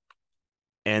time.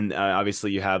 And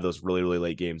obviously, you have those really, really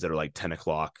late games that are like 10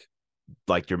 o'clock,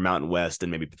 like your Mountain West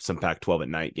and maybe some Pac-12 at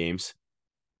night games.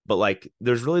 But like,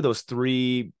 there's really those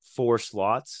 3-4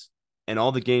 slots, and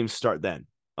all the games start then.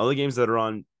 All the games that are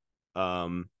on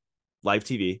live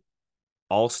TV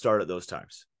all start at those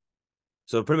times.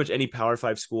 So pretty much any Power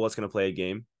 5 school that's going to play a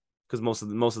game, because most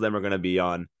of them are going to be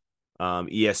on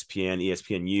ESPN,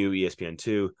 ESPNU,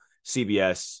 ESPN2,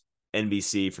 CBS,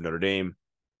 NBC for Notre Dame,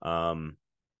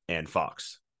 and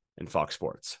Fox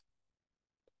Sports.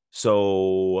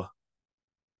 So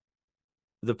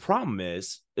the problem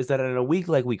is that in a week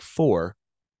like week 4,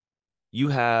 you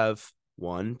have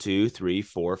 1, 2, 3,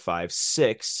 4, 5,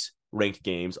 6 ranked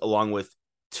games, along with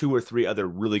 2 or 3 other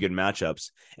really good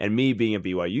matchups. And me being a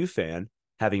BYU fan,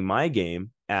 having my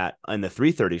game in the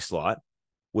 3:30 slot,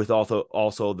 with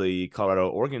also the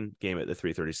Colorado-Oregon game at the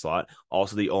 3:30 slot,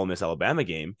 also the Ole Miss Alabama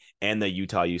game, and the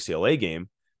Utah-UCLA game.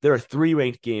 There are 3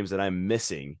 ranked games that I'm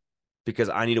missing because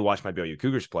I need to watch my BYU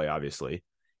Cougars play, obviously.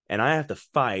 And I have to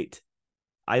fight.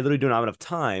 I literally don't have enough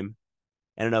time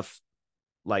and enough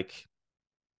like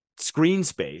screen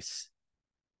space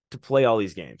to play all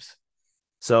these games.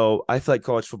 So I feel like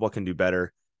college football can do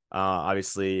better.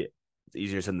 Obviously, it's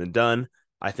easier said than done.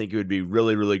 I think it would be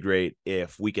really, really great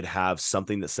if we could have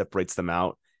something that separates them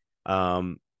out,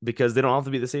 because they don't have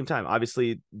to be at the same time.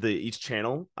 Obviously, each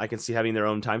channel I can see having their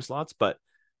own time slots, but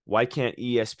why can't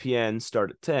ESPN start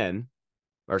at 10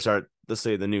 or start, let's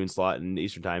say, the noon slot in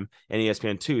Eastern time, and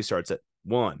ESPN2 starts at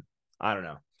 1? I don't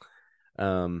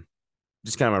know.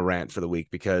 Just kind of a rant for the week,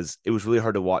 because it was really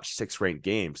hard to watch 6 ranked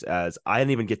games, as I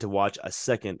didn't even get to watch a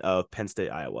second of Penn State,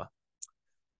 Iowa.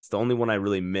 It's the only one I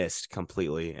really missed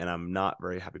completely, and I'm not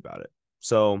very happy about it.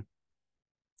 So,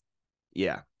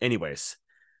 yeah. Anyways,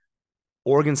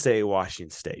 Oregon State,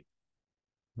 Washington State.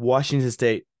 Washington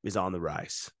State is on the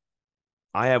rise.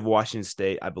 I have Washington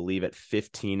State, I believe, at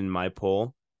 15 in my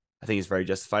poll. I think it's very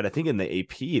justified. I think in the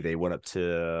AP, they went up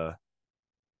to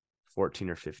 14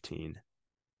 or 15.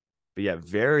 But yeah,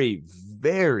 very,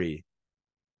 very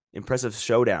impressive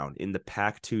showdown in the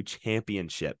Pac-2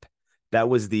 championship. That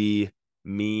was the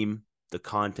meme, the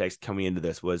context coming into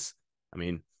this was, I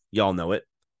mean, y'all know it,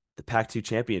 the Pac-2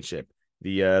 championship.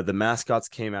 The mascots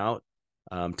came out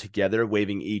together,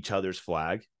 waving each other's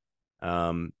flag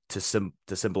to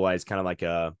symbolize kind of like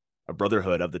a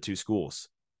brotherhood of the two schools,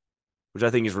 which I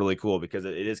think is really cool, because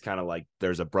it is kind of like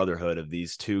there's a brotherhood of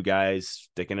these two guys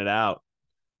sticking it out,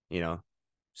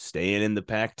 staying in the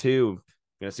Pac-2.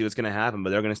 Gonna see what's gonna happen,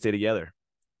 but they're gonna stay together.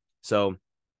 So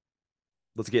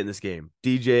let's get in this game.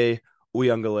 DJ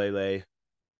Uiagalelei,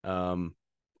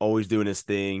 always doing his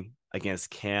thing against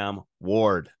Cam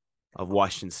Ward of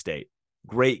Washington State.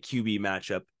 Great QB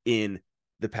matchup in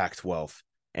the Pac-12,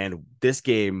 and this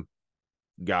game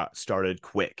got started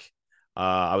quick.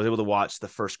 I was able to watch the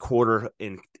first quarter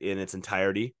in its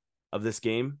entirety of this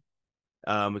game,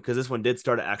 because this one did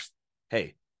start at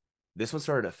this one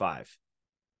started at 5,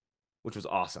 which was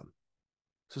awesome.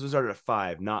 So this one started at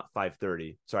 5, not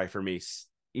 5:30. Sorry for me,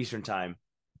 Eastern time,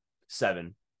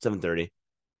 7:30.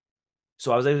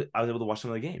 So I was able to watch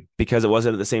some of the game because it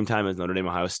wasn't at the same time as Notre Dame,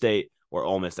 Ohio State, or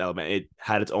Ole Miss, Alabama. It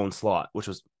had its own slot, which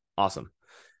was awesome.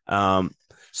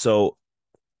 So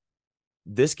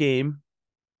this game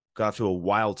got off to a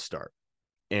wild start.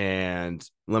 And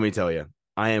let me tell you,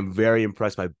 I am very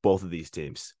impressed by both of these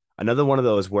teams. Another one of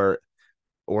those where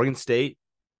Oregon State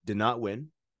did not win.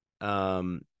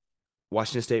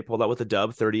 Washington State pulled out with a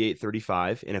dub,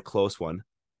 38-35 in a close one,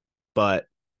 but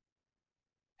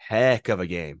heck of a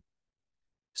game.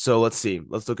 So let's see.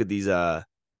 Let's look at these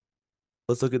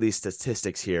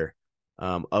statistics here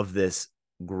of this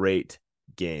great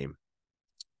game.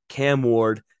 Cam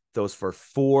Ward throws for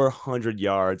 400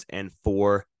 yards and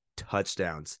 4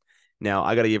 touchdowns. Now,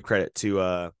 I got to give credit to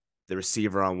the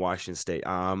receiver on Washington State.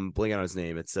 I'm blanking on his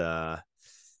name. It's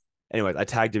anyways, I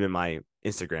tagged him in my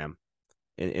Instagram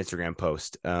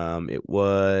post. It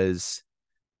was,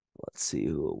 let's see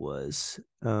who it was.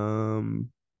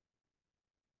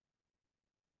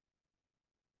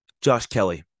 Josh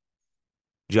Kelly.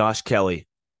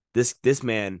 This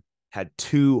man had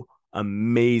 2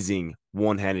 amazing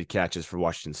one-handed catches for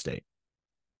Washington State.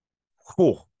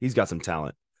 Whew, he's got some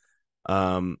talent.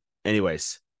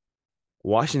 Anyways,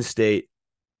 Washington State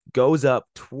goes up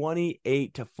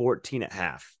 28-14 at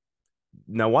half.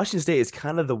 Now, Washington State is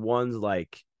kind of the ones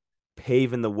like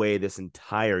paving the way this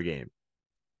entire game.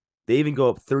 They even go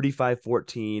up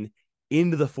 35-14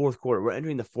 into the fourth quarter. We're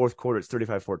entering the fourth quarter. It's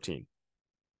 35-14.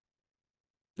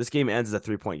 This game ends as a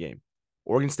 3-point game.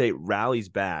 Oregon State rallies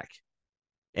back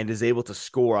and is able to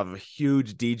score off of a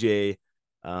huge DJ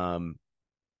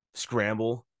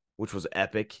scramble, which was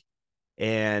epic.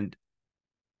 And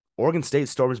Oregon State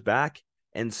storms back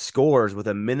and scores with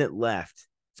a minute left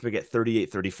to make it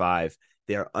 38-35.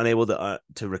 They are unable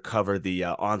to recover the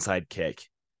onside kick.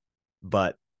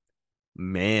 But,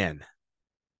 man,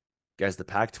 guys, the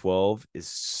Pac-12 is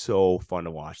so fun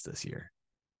to watch this year.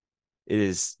 It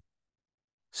is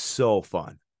so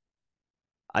fun.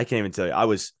 I can't even tell you.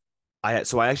 I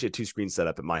actually had 2 screens set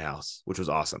up at my house, which was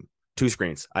awesome. 2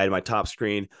 screens. I had my top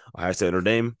screen, Ohio State Notre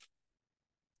Dame.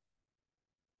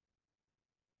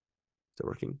 Is it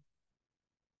working?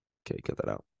 Okay, cut that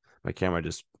out. My camera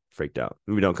just freaked out.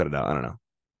 Maybe don't cut it out. I don't know.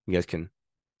 You guys can.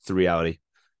 It's the reality.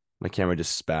 My camera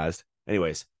just spazzed.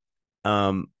 Anyways,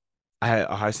 I had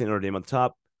Ohio State Notre Dame on the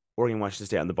top, Oregon Washington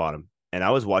State on the bottom, and I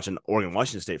was watching Oregon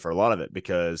Washington State for a lot of it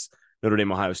because Notre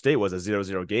Dame Ohio State was a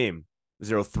 0-0 game,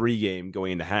 0-3 game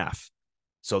going into half.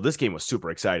 So this game was super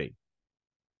exciting.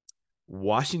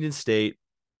 Washington State,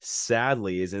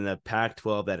 sadly, is in the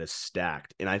Pac-12 that is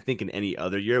stacked. And I think in any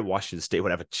other year, Washington State would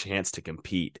have a chance to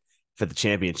compete for the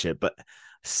championship. But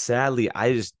sadly,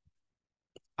 I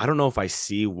don't know if I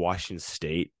see Washington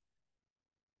State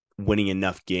winning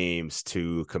enough games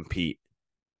to compete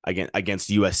against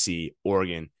USC,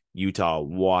 Oregon, Utah,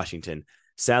 Washington.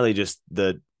 Sadly, just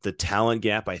the talent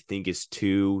gap, I think, is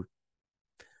too.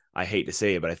 I hate to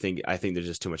say it, but I think there's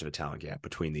just too much of a talent gap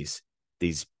between these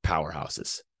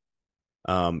powerhouses.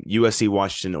 USC,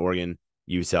 Washington, Oregon,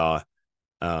 Utah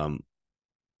are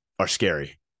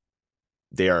scary.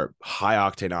 They are high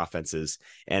octane offenses,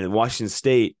 and Washington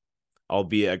State,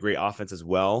 albeit a great offense as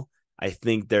well, I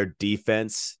think their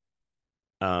defense,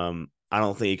 I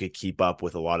don't think it could keep up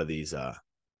with a lot of these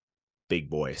big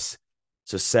boys.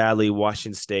 So sadly,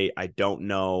 Washington State, I don't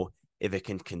know if it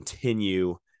can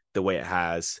continue the way it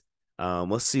has.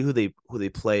 Let's see who they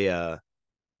play.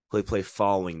 Who they play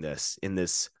following this in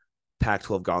this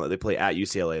Pac-12 gauntlet. They play at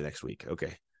UCLA next week.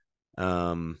 Okay.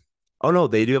 Oh no,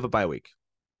 they do have a bye week.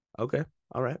 Okay.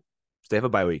 All right. So they have a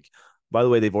bye week. By the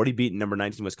way, they've already beaten number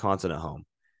 19 Wisconsin at home.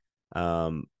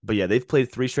 But yeah, they've played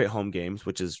 3 straight home games,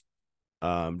 which is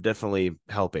definitely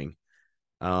helping.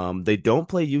 They don't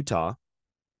play Utah,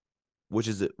 which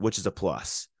is a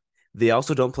plus. They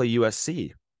also don't play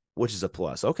USC, which is a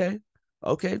plus. Okay.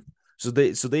 So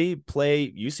they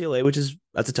play UCLA,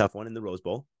 that's a tough one in the Rose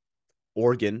Bowl,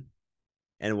 Oregon,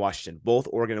 and Washington. Both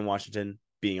Oregon and Washington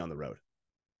being on the road,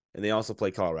 and they also play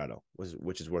Colorado,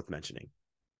 which is worth mentioning.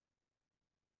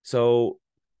 So,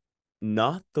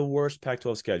 not the worst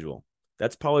Pac-12 schedule.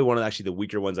 That's probably one of actually the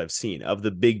weaker ones I've seen of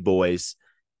the big boys.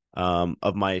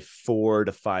 Of my 4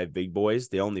 to 5 big boys,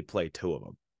 they only play 2 of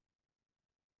them.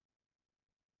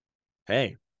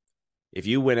 Hey, if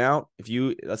you win out,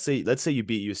 let's say you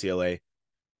beat UCLA,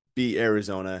 beat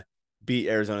Arizona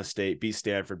State, beat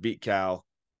Stanford, beat Cal,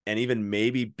 and even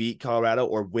maybe beat Colorado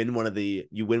or win one of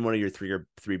your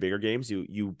three bigger games,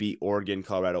 you beat Oregon,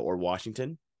 Colorado, or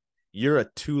Washington, you're a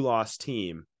 2-loss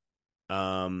team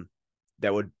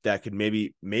that could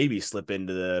maybe slip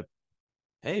into the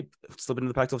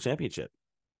Pac-12 championship.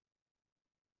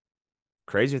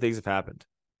 Crazier things have happened.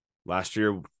 Last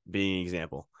year being an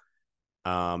example.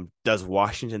 Does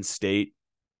Washington State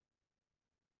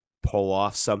pull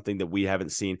off something that we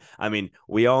haven't seen? I mean,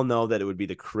 we all know that it would be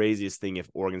the craziest thing if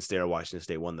Oregon State or Washington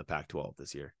State won the Pac-12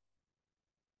 this year.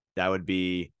 That would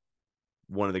be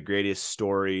one of the greatest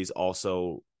stories.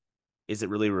 Also, is it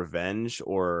really revenge,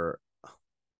 or I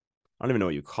don't even know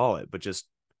what you call it, but just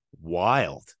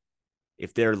wild?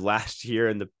 If they're last year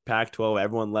in the Pac-12,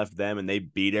 everyone left them and they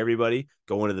beat everybody,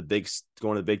 going to the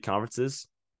big conferences.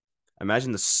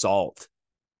 Imagine the salt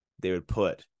they would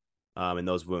put in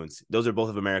those wounds. Those are both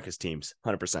of America's teams,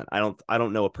 100%. I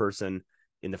don't know a person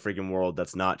in the freaking world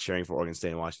that's not cheering for Oregon State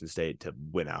and Washington State to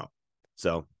win out.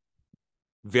 So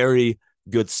very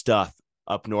good stuff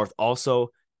up north. Also,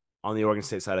 on the Oregon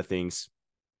State side of things,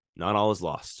 not all is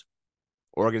lost.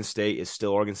 Oregon State is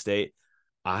still Oregon State.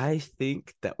 I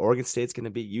think that Oregon State's going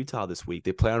to beat Utah this week.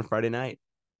 They play on Friday night.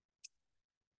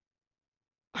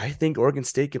 I think Oregon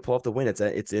State could pull off the win. It's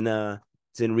in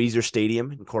Reser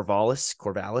Stadium in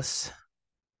Corvallis,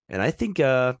 and I think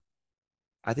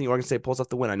Oregon State pulls off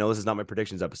the win. I know this is not my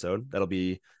predictions episode. That'll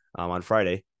be on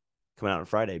Friday, coming out on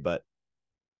Friday, but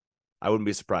I wouldn't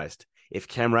be surprised if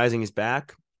Cam Rising is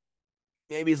back.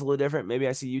 Maybe it's a little different. Maybe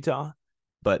I see Utah,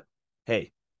 but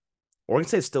hey, Oregon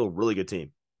State is still a really good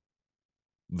team.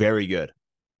 Very good.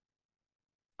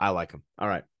 I like them. All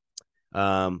right.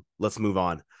 Let's move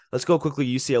on. Let's go quickly.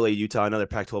 UCLA, Utah, another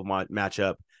Pac-12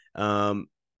 matchup.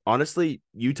 Honestly,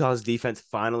 Utah's defense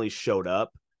finally showed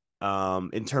up.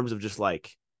 In terms of just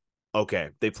like, okay,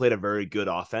 they played a very good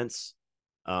offense.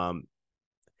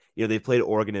 They played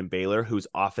Oregon and Baylor, whose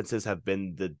offenses have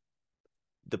been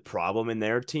the problem in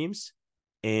their teams.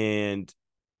 And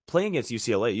playing against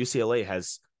UCLA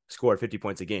has scored 50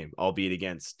 points a game, albeit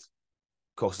against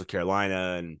Coastal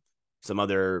Carolina and some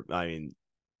other,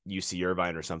 UC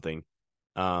Irvine or something.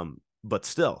 But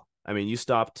still, you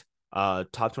stopped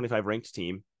top 25 ranked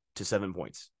team to 7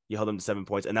 points. You held them to 7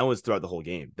 points, and that was throughout the whole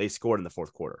game. They scored in the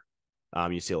fourth quarter,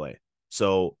 UCLA.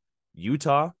 So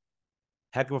Utah,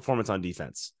 heck of a performance on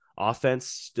defense. Offense,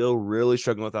 still really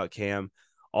struggling without Cam.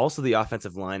 Also, the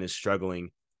offensive line is struggling.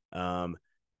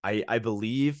 I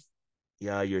believe,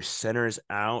 your center is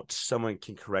out. Someone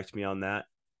can correct me on that.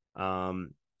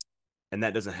 And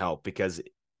that doesn't help because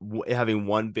having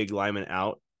one big lineman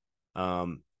out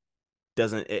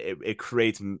it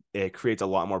creates a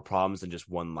lot more problems than just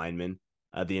one lineman.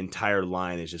 The entire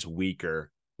line is just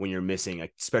weaker when you're missing,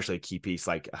 especially a key piece.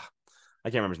 Like I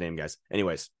can't remember his name, guys.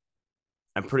 Anyways,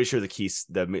 I'm pretty sure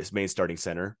the main starting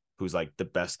center, who's like the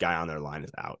best guy on their line,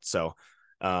 is out. So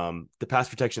the pass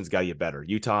protection's got to get better.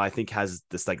 Utah, I think, has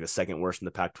this like the second worst in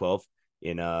the Pac-12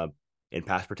 in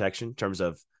pass protection in terms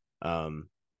of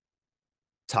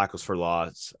tackles for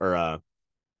loss or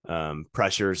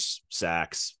pressures,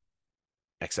 sacks,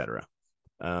 etc.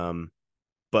 But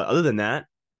other than that,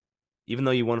 even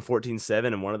though you won 14-7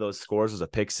 and one of those scores was a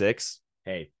pick six,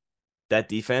 hey, that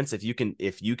defense, if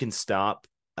you can stop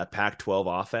a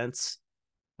Pac-12 offense,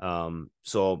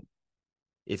 so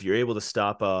if you're able to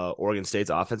stop Oregon State's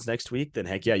offense next week, then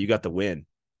heck yeah, you got the win.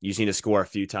 You just need to score a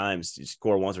few times. You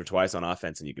score once or twice on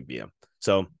offense and you can beat them.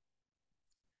 So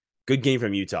good game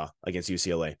from Utah against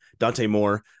UCLA. Dante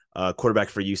Moore, quarterback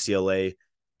for UCLA,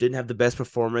 didn't have the best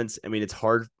performance. It's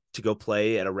hard to go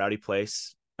play at a rowdy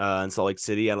place in Salt Lake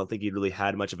City. I don't think he really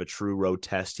had much of a true road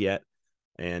test yet.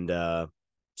 And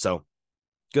so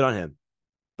good on him.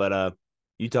 But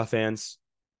Utah fans,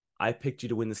 I picked you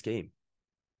to win this game.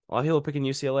 A lot of people are picking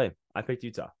UCLA. I picked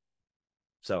Utah.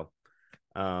 So,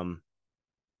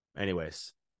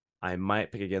 anyways, I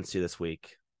might pick against you this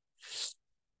week.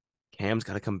 Cam's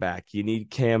got to come back. You need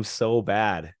Cam so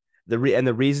bad. The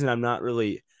reason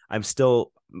I'm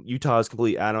still Utah is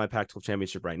completely out of my Pac-12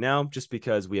 championship right now, just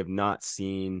because we have not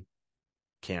seen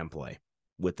Cam play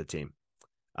with the team.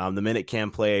 The minute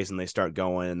Cam plays and they start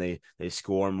going and they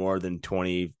score more than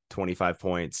 20, 25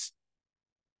 points,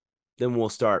 then we'll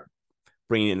start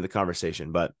bringing it into the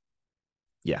conversation. But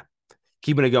yeah,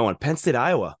 keeping it going. Penn State,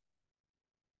 Iowa.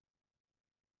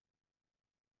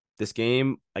 This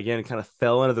game, again, kind of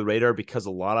fell under the radar because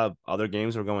a lot of other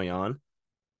games were going on.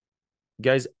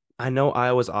 Guys, I know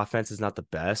Iowa's offense is not the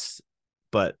best,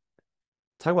 but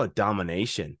talk about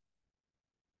domination.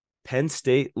 Penn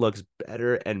State looks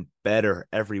better and better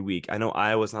every week. I know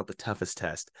Iowa's not the toughest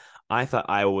test. I thought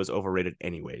Iowa was overrated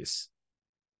anyways.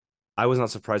 I was not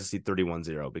surprised to see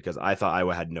 31-0 because I thought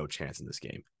Iowa had no chance in this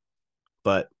game.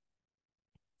 But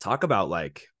talk about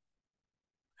like,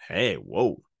 hey,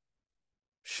 whoa,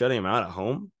 shutting them out at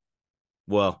home.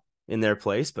 Well, in their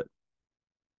place, but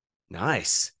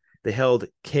nice. They held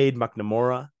Cade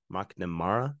McNamara,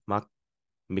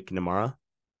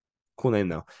 cool name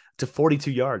though, to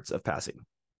 42 yards of passing.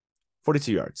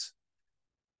 42 yards.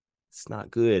 It's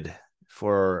not good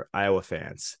for Iowa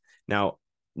fans. Now,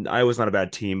 Iowa's not a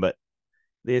bad team, but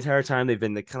the entire time they've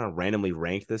been kind of randomly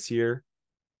ranked this year.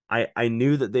 I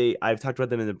knew that I've talked about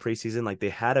them in the preseason. Like they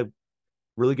had a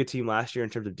really good team last year in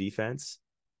terms of defense.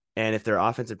 And if their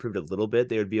offense improved a little bit,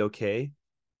 they would be okay.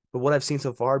 But what I've seen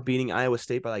so far, beating Iowa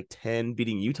State by like 10,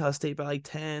 beating Utah State by like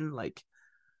 10, like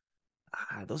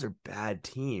those are bad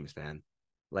teams, man.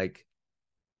 Like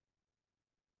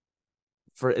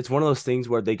it's one of those things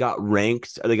where they got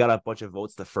ranked, or they got a bunch of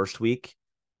votes the first week,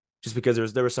 just because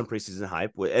there was some preseason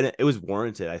hype, and it was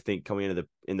warranted. I think coming into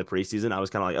the preseason, I was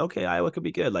kind of like, okay, Iowa could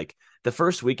be good. Like the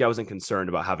first week, I wasn't concerned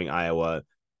about having Iowa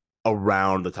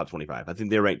around the top 25. I think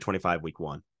they ranked 25 week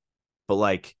 1, but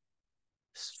like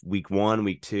week 1,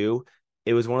 week 2,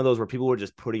 it was one of those where people were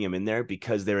just putting them in there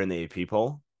because they're in the AP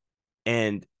poll,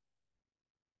 and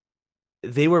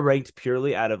they were ranked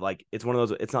purely out of like, it's one of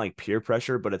those, it's not like peer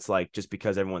pressure, but it's like just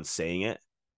because everyone's saying it.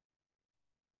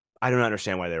 I don't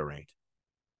understand why they were ranked.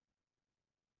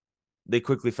 They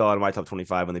quickly fell out of my top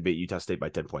 25 when they beat Utah State by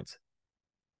 10 points.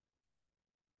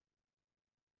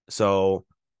 So,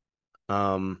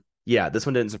 yeah, this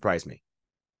one didn't surprise me.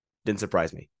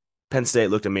 Penn State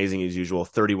looked amazing as usual,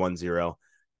 31-0.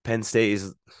 Penn State,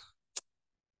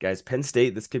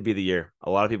 this could be the year. A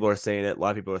lot of people are saying it. A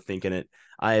lot of people are thinking it.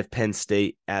 I have Penn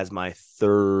State as my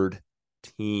third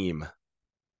team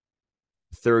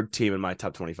in my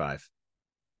top 25.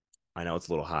 I know it's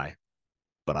a little high,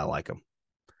 but I like them.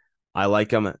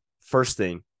 First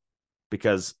thing,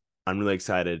 because I'm really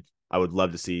excited. I would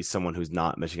love to see someone who's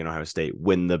not Michigan, Ohio State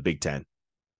win the Big Ten.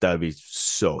 That would be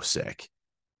so sick.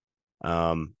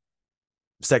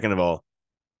 Second of all,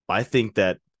 I think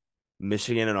that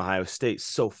Michigan and Ohio State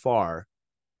so far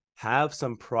have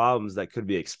some problems that could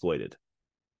be exploited.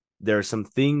 There are some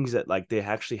things that like they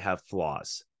actually have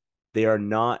flaws. There's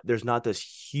not this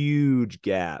huge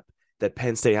gap that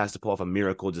Penn State has to pull off a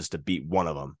miracle just to beat one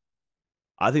of them.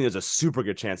 I think there's a super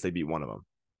good chance they beat one of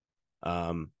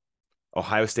them.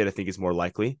 Ohio State, I think, is more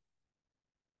likely.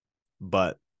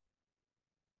 But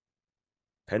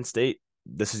Penn State,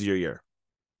 this is your year.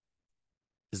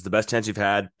 This is the best chance you've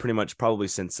had pretty much probably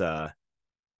since Saquon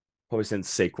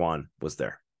was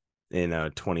there in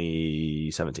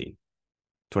 2017,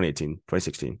 2018,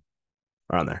 2016,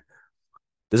 around there.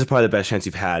 This is probably the best chance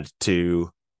you've had to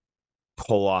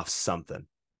pull off something.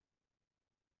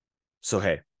 So,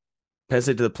 hey, Penn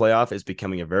State to the playoff is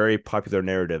becoming a very popular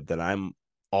narrative that I'm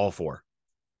all for.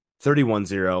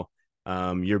 31-0.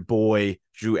 Your boy,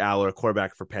 Drew Aller,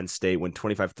 quarterback for Penn State, went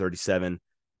 25-37,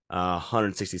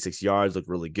 166 yards, looked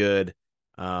really good.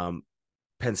 Penn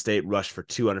State rushed for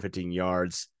 215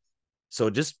 yards. So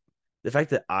just the fact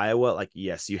that Iowa, like,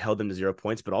 yes, you held them to 0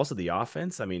 points, but also the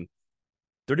offense. I mean,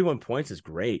 31 points is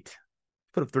great.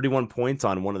 Put up 31 points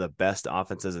on one of the best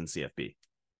offenses in CFB.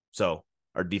 So,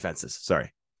 or defenses,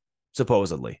 sorry.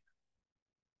 Supposedly.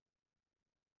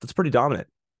 That's pretty dominant.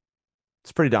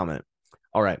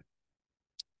 All right.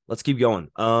 Let's keep going.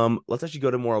 Let's actually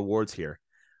go to more awards here.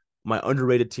 My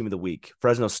underrated team of the week,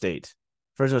 Fresno State.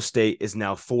 Fresno State is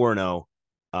now 4-0.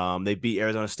 They beat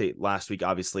Arizona State last week,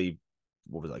 obviously,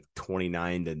 what was it, like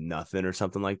 29-0 or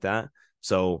something like that.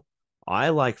 So I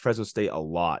like Fresno State a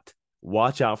lot.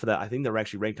 Watch out for that. I think they're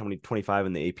actually ranked 25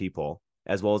 in the AP poll,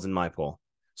 as well as in my poll.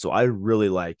 So I really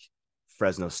like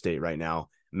Fresno State right now.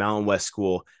 Mountain West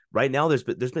school. Right now, there's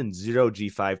been 0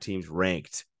 G5 teams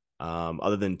ranked,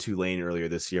 other than Tulane earlier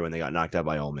this year when they got knocked out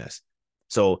by Ole Miss.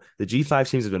 So the G5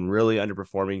 teams have been really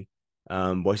underperforming.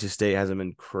 Boise State hasn't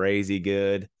been crazy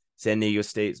good. San Diego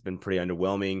State's been pretty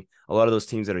underwhelming. A lot of those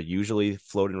teams that are usually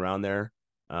floating around there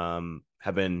have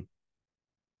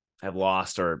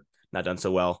lost or not done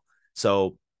so well.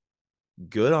 So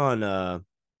good on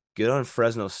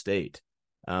Fresno State.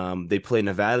 They played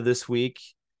Nevada this week,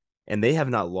 and they have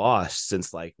not lost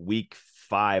since like week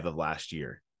 5 of last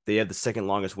year. They have the second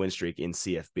longest win streak in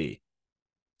CFB.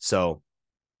 So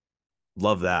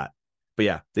love that. But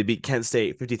yeah, they beat Kent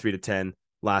State 53-10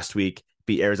 last week,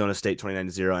 beat Arizona State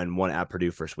 29-0, and won at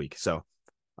Purdue first week. So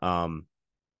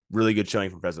really good showing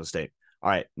from Fresno State. All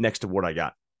right, next award I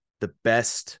got. The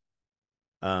best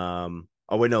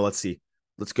let's see.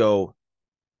 Let's go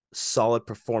solid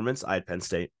performance. I had Penn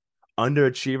State.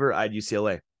 Underachiever, I had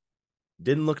UCLA.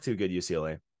 Didn't look too good,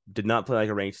 UCLA. Did not play like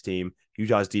a ranked team.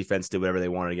 Utah's defense did whatever they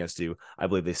wanted against you. I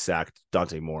believe they sacked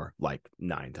Dante Moore like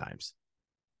 9 times.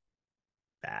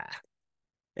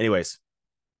 Anyways,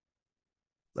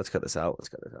 let's cut this out.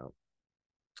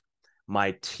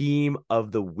 My team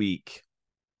of the week,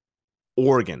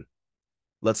 Oregon.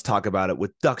 Let's talk about it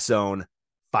with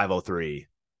DUCKSZONE503.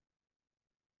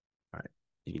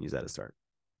 You can use that to start.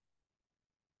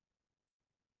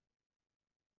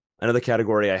 Another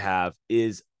category I have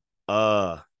is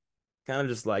kind of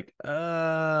just like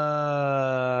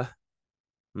I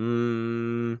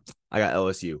got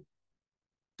LSU.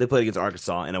 They played against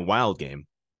Arkansas in a wild game,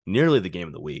 nearly the game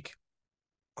of the week.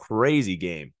 Crazy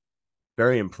game.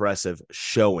 Very impressive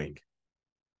showing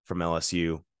from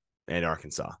LSU and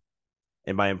Arkansas.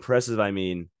 And by impressive, I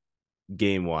mean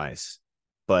game wise.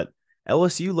 But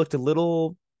LSU looked a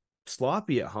little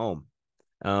sloppy at home.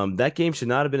 That game should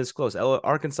not have been as close.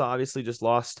 Arkansas obviously just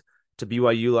lost to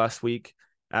BYU last week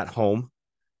at home.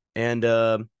 And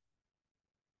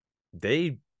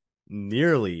they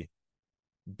nearly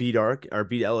beat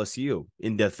LSU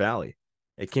in Death Valley.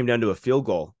 It came down to a field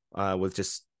goal with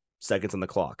just seconds on the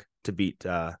clock to beat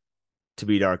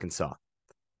Arkansas.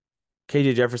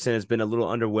 KJ Jefferson has been a little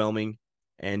underwhelming,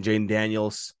 and Jaden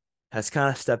Daniels has kind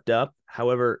of stepped up.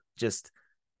 However, just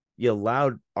you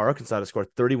allowed Arkansas to score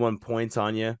 31 points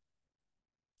on you,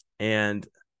 and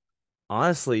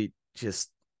honestly,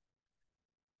 just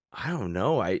I don't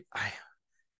know.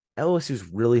 LSU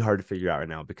is really hard to figure out right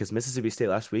now because Mississippi State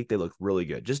last week, they looked really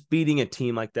good. Just beating a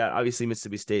team like that. Obviously,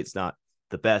 Mississippi State's not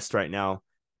the best right now.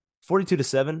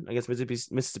 42-7 against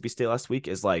Mississippi State last week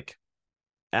is like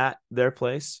at their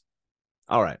place.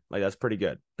 All right. Like that's pretty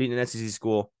good. Beating an SEC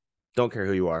school. Don't care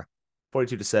who you are.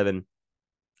 42-7,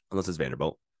 unless it's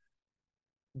Vanderbilt.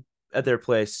 At their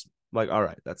place, like, all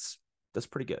right, that's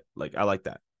pretty good. Like, I like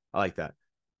that.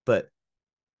 But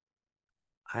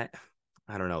I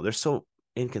don't know. They're so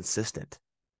inconsistent.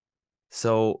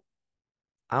 So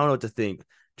I don't know what to think.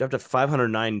 Dropped to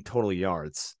 509 total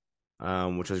yards,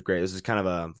 which was great. This is kind of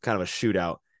a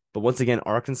shootout. But once again,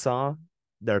 Arkansas,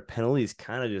 their penalties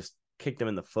kind of just kicked them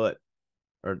in the foot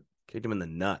or kicked them in the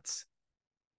nuts.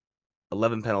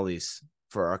 11 penalties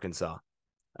for Arkansas.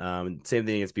 Same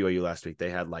thing against BYU last week. They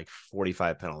had like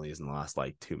 45 penalties in the last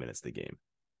like 2 minutes of the game.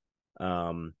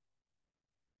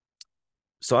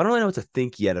 So I don't really know what to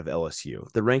think yet of LSU.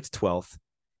 They're ranked 12th,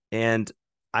 and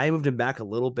I moved them back a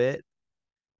little bit,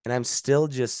 and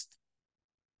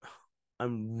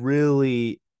I'm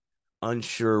really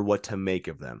unsure what to make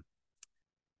of them.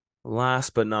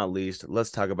 Last but not least,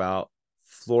 let's talk about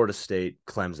Florida State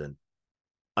Clemson.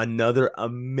 Another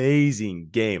amazing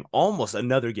game, almost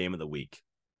another game of the week.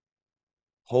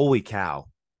 Holy cow.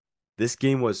 This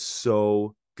game was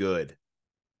so good.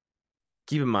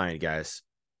 Keep in mind, guys,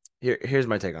 here's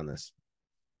my take on this.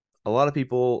 A lot of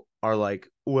people are like,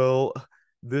 well,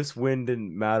 this win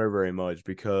didn't matter very much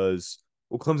because,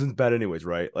 well, Clemson's bad anyways,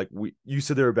 right? Like you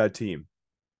said they're a bad team.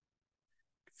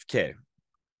 Okay.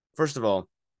 First of all,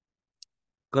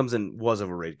 Clemson was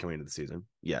overrated coming into the season.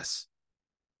 Yes.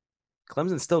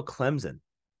 Clemson's still Clemson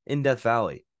in Death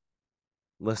Valley.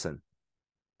 Listen,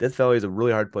 Death Valley is a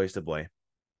really hard place to play.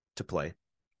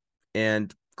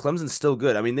 And Clemson's still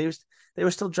good. I mean, they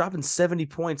were still dropping 70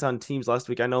 points on teams last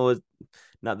week. I know it's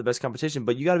not the best competition,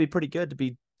 but you got to be pretty good to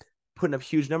be putting up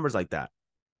huge numbers like that.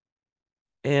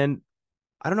 And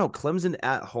I don't know, Clemson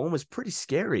at home is pretty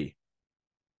scary,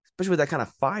 especially with that kind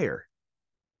of fire.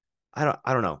 I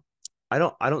don't know. I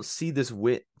don't see this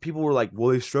win. People were like,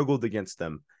 well, they struggled against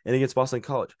them and against Boston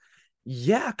College.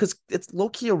 Yeah, because it's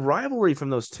low-key a rivalry from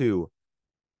those two.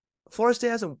 Florida State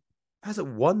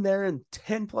hasn't won there in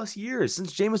 10 plus years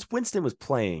since Jameis Winston was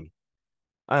playing.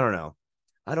 I don't know.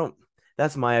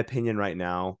 That's my opinion right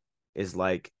now is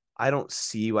like, I don't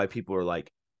see why people are like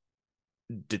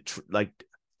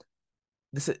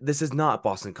this is not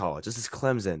Boston College. This is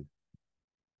Clemson.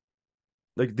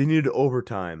 Like they needed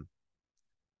overtime.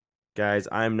 Guys,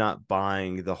 I'm not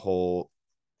buying the whole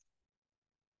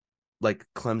like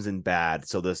Clemson bad.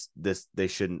 So they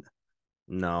shouldn't.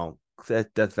 No,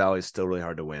 Death Valley is still really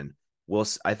hard to win.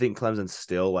 I think Clemson's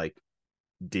still like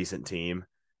decent team.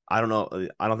 I don't know.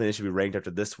 I don't think they should be ranked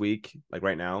after this week, like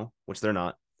right now, which they're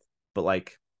not. But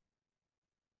like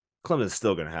Clemson's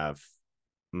still gonna have.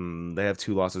 They have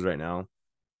 2 losses right now.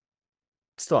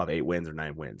 Still have 8 wins or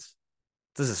 9 wins.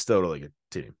 This is still a really good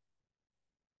team.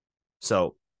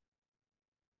 So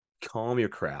calm your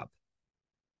crap.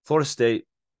 Florida State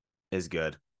is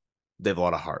good. They have a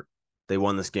lot of heart. They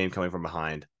won this game coming from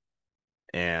behind,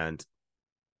 and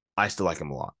I still like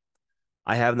them a lot.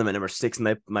 I have them at number 6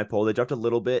 in my poll. They dropped a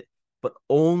little bit, but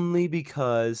only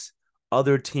because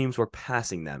other teams were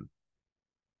passing them.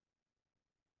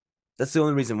 That's the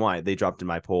only reason why they dropped in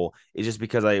my poll. Is just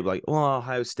because I like, well,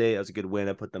 Ohio State, that was a good win.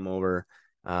 I put them over.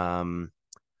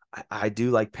 I do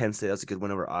like Penn State. That's a good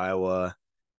win over Iowa.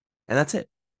 And that's it.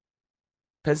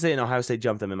 Penn State and Ohio State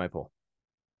jumped them in my poll.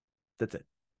 That's it.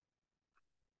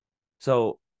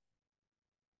 So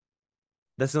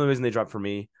that's the only reason they dropped for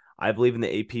me. I believe in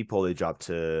the AP poll, they dropped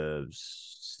to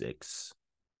 6.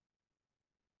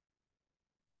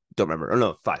 Don't remember. Oh,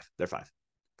 no, 5. They're 5.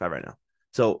 5 right now.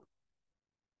 So,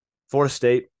 Florida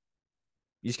State,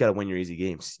 you just got to win your easy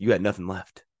games. You got nothing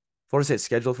left. Florida State's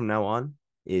schedule from now on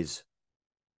is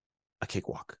a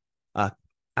cakewalk.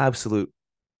 Absolute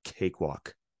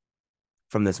cakewalk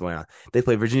from this point on. They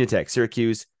play Virginia Tech,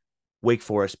 Syracuse, Wake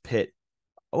Forest, Pitt.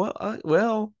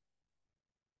 Well,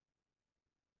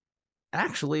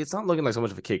 actually, it's not looking like so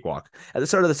much of a cakewalk. At the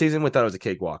start of the season, we thought it was a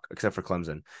cakewalk, except for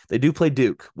Clemson. They do play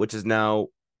Duke, which is now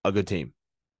a good team,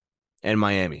 and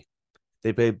Miami.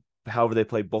 However, they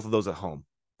play both of those at home.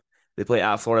 They play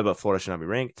at Florida, but Florida should not be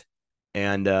ranked.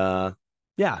 And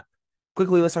yeah,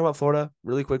 quickly, let's talk about Florida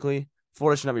really quickly.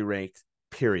 Florida should not be ranked,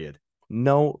 period.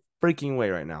 No freaking way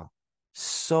right now.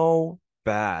 So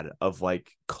bad of like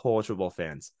college football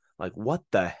fans. Like, what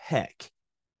the heck?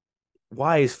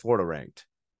 Why is Florida ranked?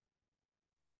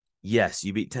 Yes,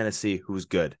 you beat Tennessee, who's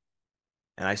good.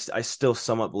 And I still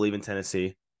somewhat believe in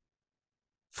Tennessee.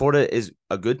 Florida is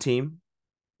a good team,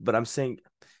 but I'm saying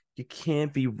you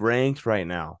can't be ranked right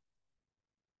now.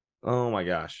 Oh my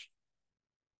gosh.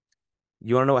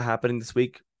 You want to know what happened this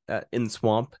week in the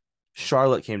Swamp?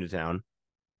 Charlotte came to town,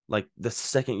 like the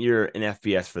second year in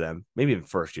FBS for them, maybe even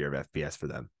first year of FBS for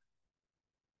them.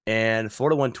 And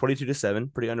Florida won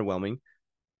 22-7, pretty underwhelming.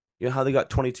 You know how they got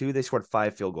 22? They scored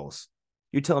 5 field goals.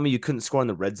 You're telling me you couldn't score in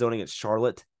the red zone against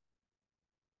Charlotte?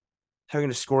 How are you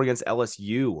going to score against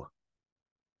LSU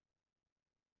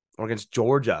or against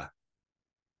Georgia?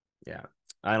 Yeah,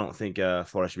 I don't think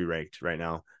Florida should be ranked right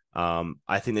now.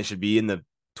 I think they should be in the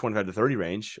 25 to 30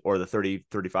 range or the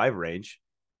 30-35 range.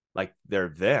 Like they're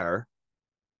there,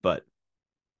 but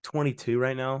 22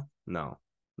 right now? No.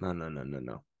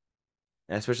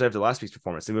 And especially after last week's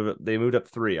performance, they moved up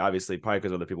 3, obviously, probably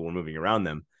because other people were moving around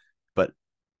them. But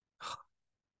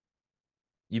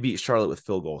you beat Charlotte with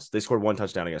field goals. They scored 1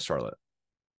 touchdown against Charlotte.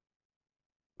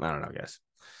 I don't know, guys.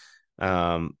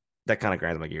 That kind of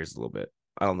grinds my gears a little bit.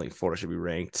 I don't think Florida should be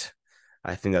ranked.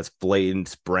 I think that's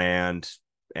blatant brand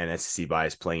and SEC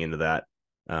bias playing into that.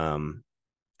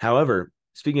 However,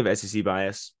 speaking of SEC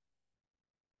bias,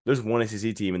 there's one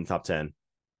SEC team in the top 10. And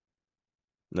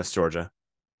that's Georgia.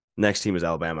 Next team is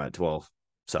Alabama at 12.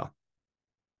 So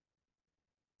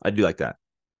I do like that.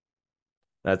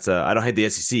 That's I don't hate the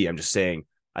SEC. I'm just saying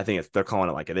I think they're calling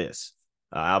it like it is.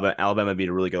 Alabama beat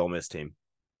a really good Ole Miss team,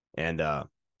 and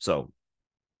so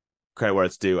credit where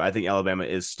it's due. I think Alabama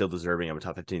is still deserving of a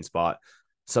top 15 spot.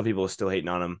 Some people are still hating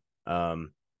on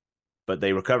them, but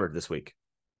they recovered this week.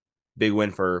 Big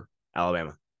win for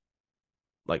Alabama.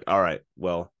 Like, all right,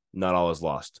 well, not all is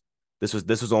lost. This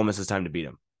was Ole Miss's time to beat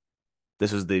them.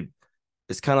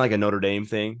 It's kind of like a Notre Dame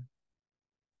thing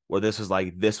where this was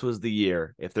the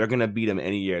year. If they're going to beat them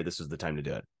any year, this was the time to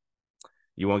do it.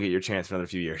 You won't get your chance for another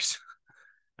few years.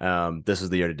 This was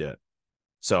the year to do it.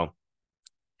 So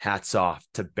hats off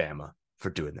to Bama for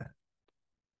doing that.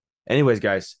 Anyways,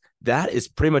 guys, that is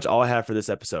pretty much all I have for this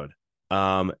episode.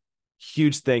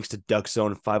 Huge thanks to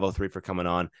DUCKSZONE503 for coming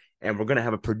on. And we're going to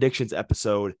have a predictions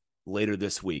episode later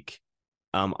this week.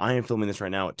 I am filming this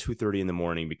right now at 2:30 in the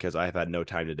morning because I have had no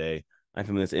time today. I'm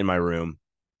filming this in my room,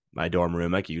 my dorm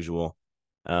room, like usual.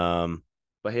 But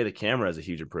hey, the camera is a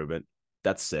huge improvement.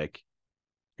 That's sick.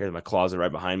 Here's my closet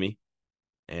right behind me.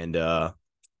 And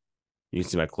you can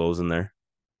see my clothes in there.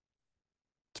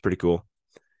 It's pretty cool.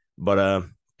 But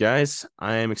guys,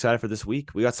 I am excited for this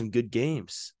week. We got some good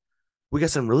games. We got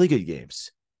some really good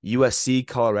games. USC,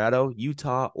 Colorado,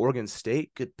 Utah, Oregon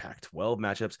State, good Pac-12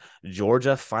 matchups.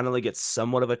 Georgia finally gets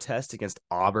somewhat of a test against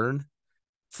Auburn.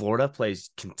 Florida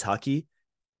plays Kentucky.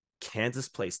 Kansas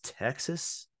plays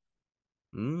Texas.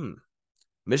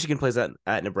 Michigan plays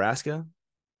at Nebraska.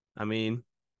 I mean,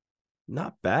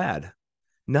 not bad.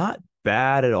 Not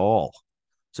bad at all.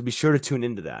 So be sure to tune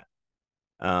into that.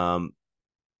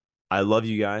 I love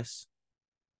you guys.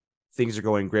 Things are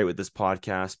going great with this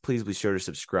podcast. Please be sure to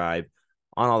subscribe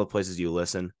on all the places you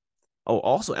listen. Oh,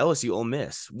 also LSU Ole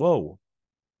Miss. Whoa.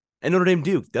 And Notre Dame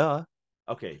Duke. Duh.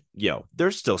 Okay.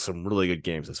 There's still some really good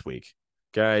games this week.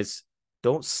 Guys,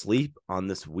 don't sleep on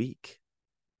this week.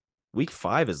 Week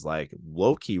 5 is like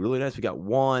low-key, really nice. We got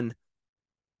 1,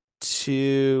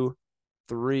 2,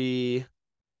 3,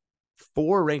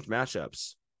 4 ranked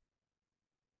matchups.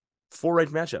 4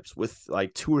 ranked matchups with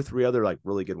like 2 or 3 other like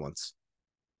really good ones.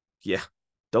 Yeah.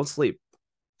 Don't sleep.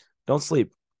 Don't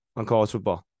sleep on college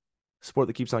football. Sport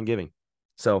that keeps on giving.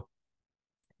 So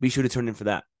be sure to tune in for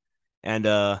that. And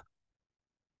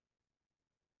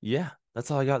yeah,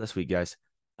 that's all I got this week, guys.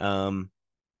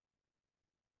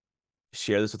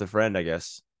 Share this with a friend, I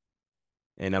guess.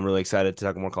 And I'm really excited to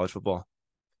talk more college football.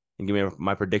 and give me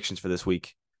my predictions for this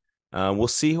week. We'll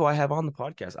see who I have on the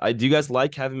podcast. Do you guys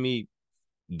like having me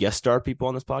guest star people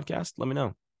on this podcast? Let me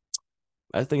know.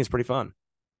 I think it's pretty fun.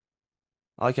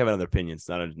 I like having other opinions,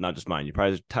 not just mine. You're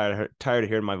probably tired of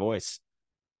hearing my voice.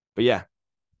 But yeah.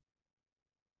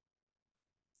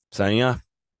 Signing off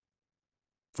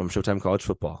from Showtime College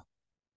Football.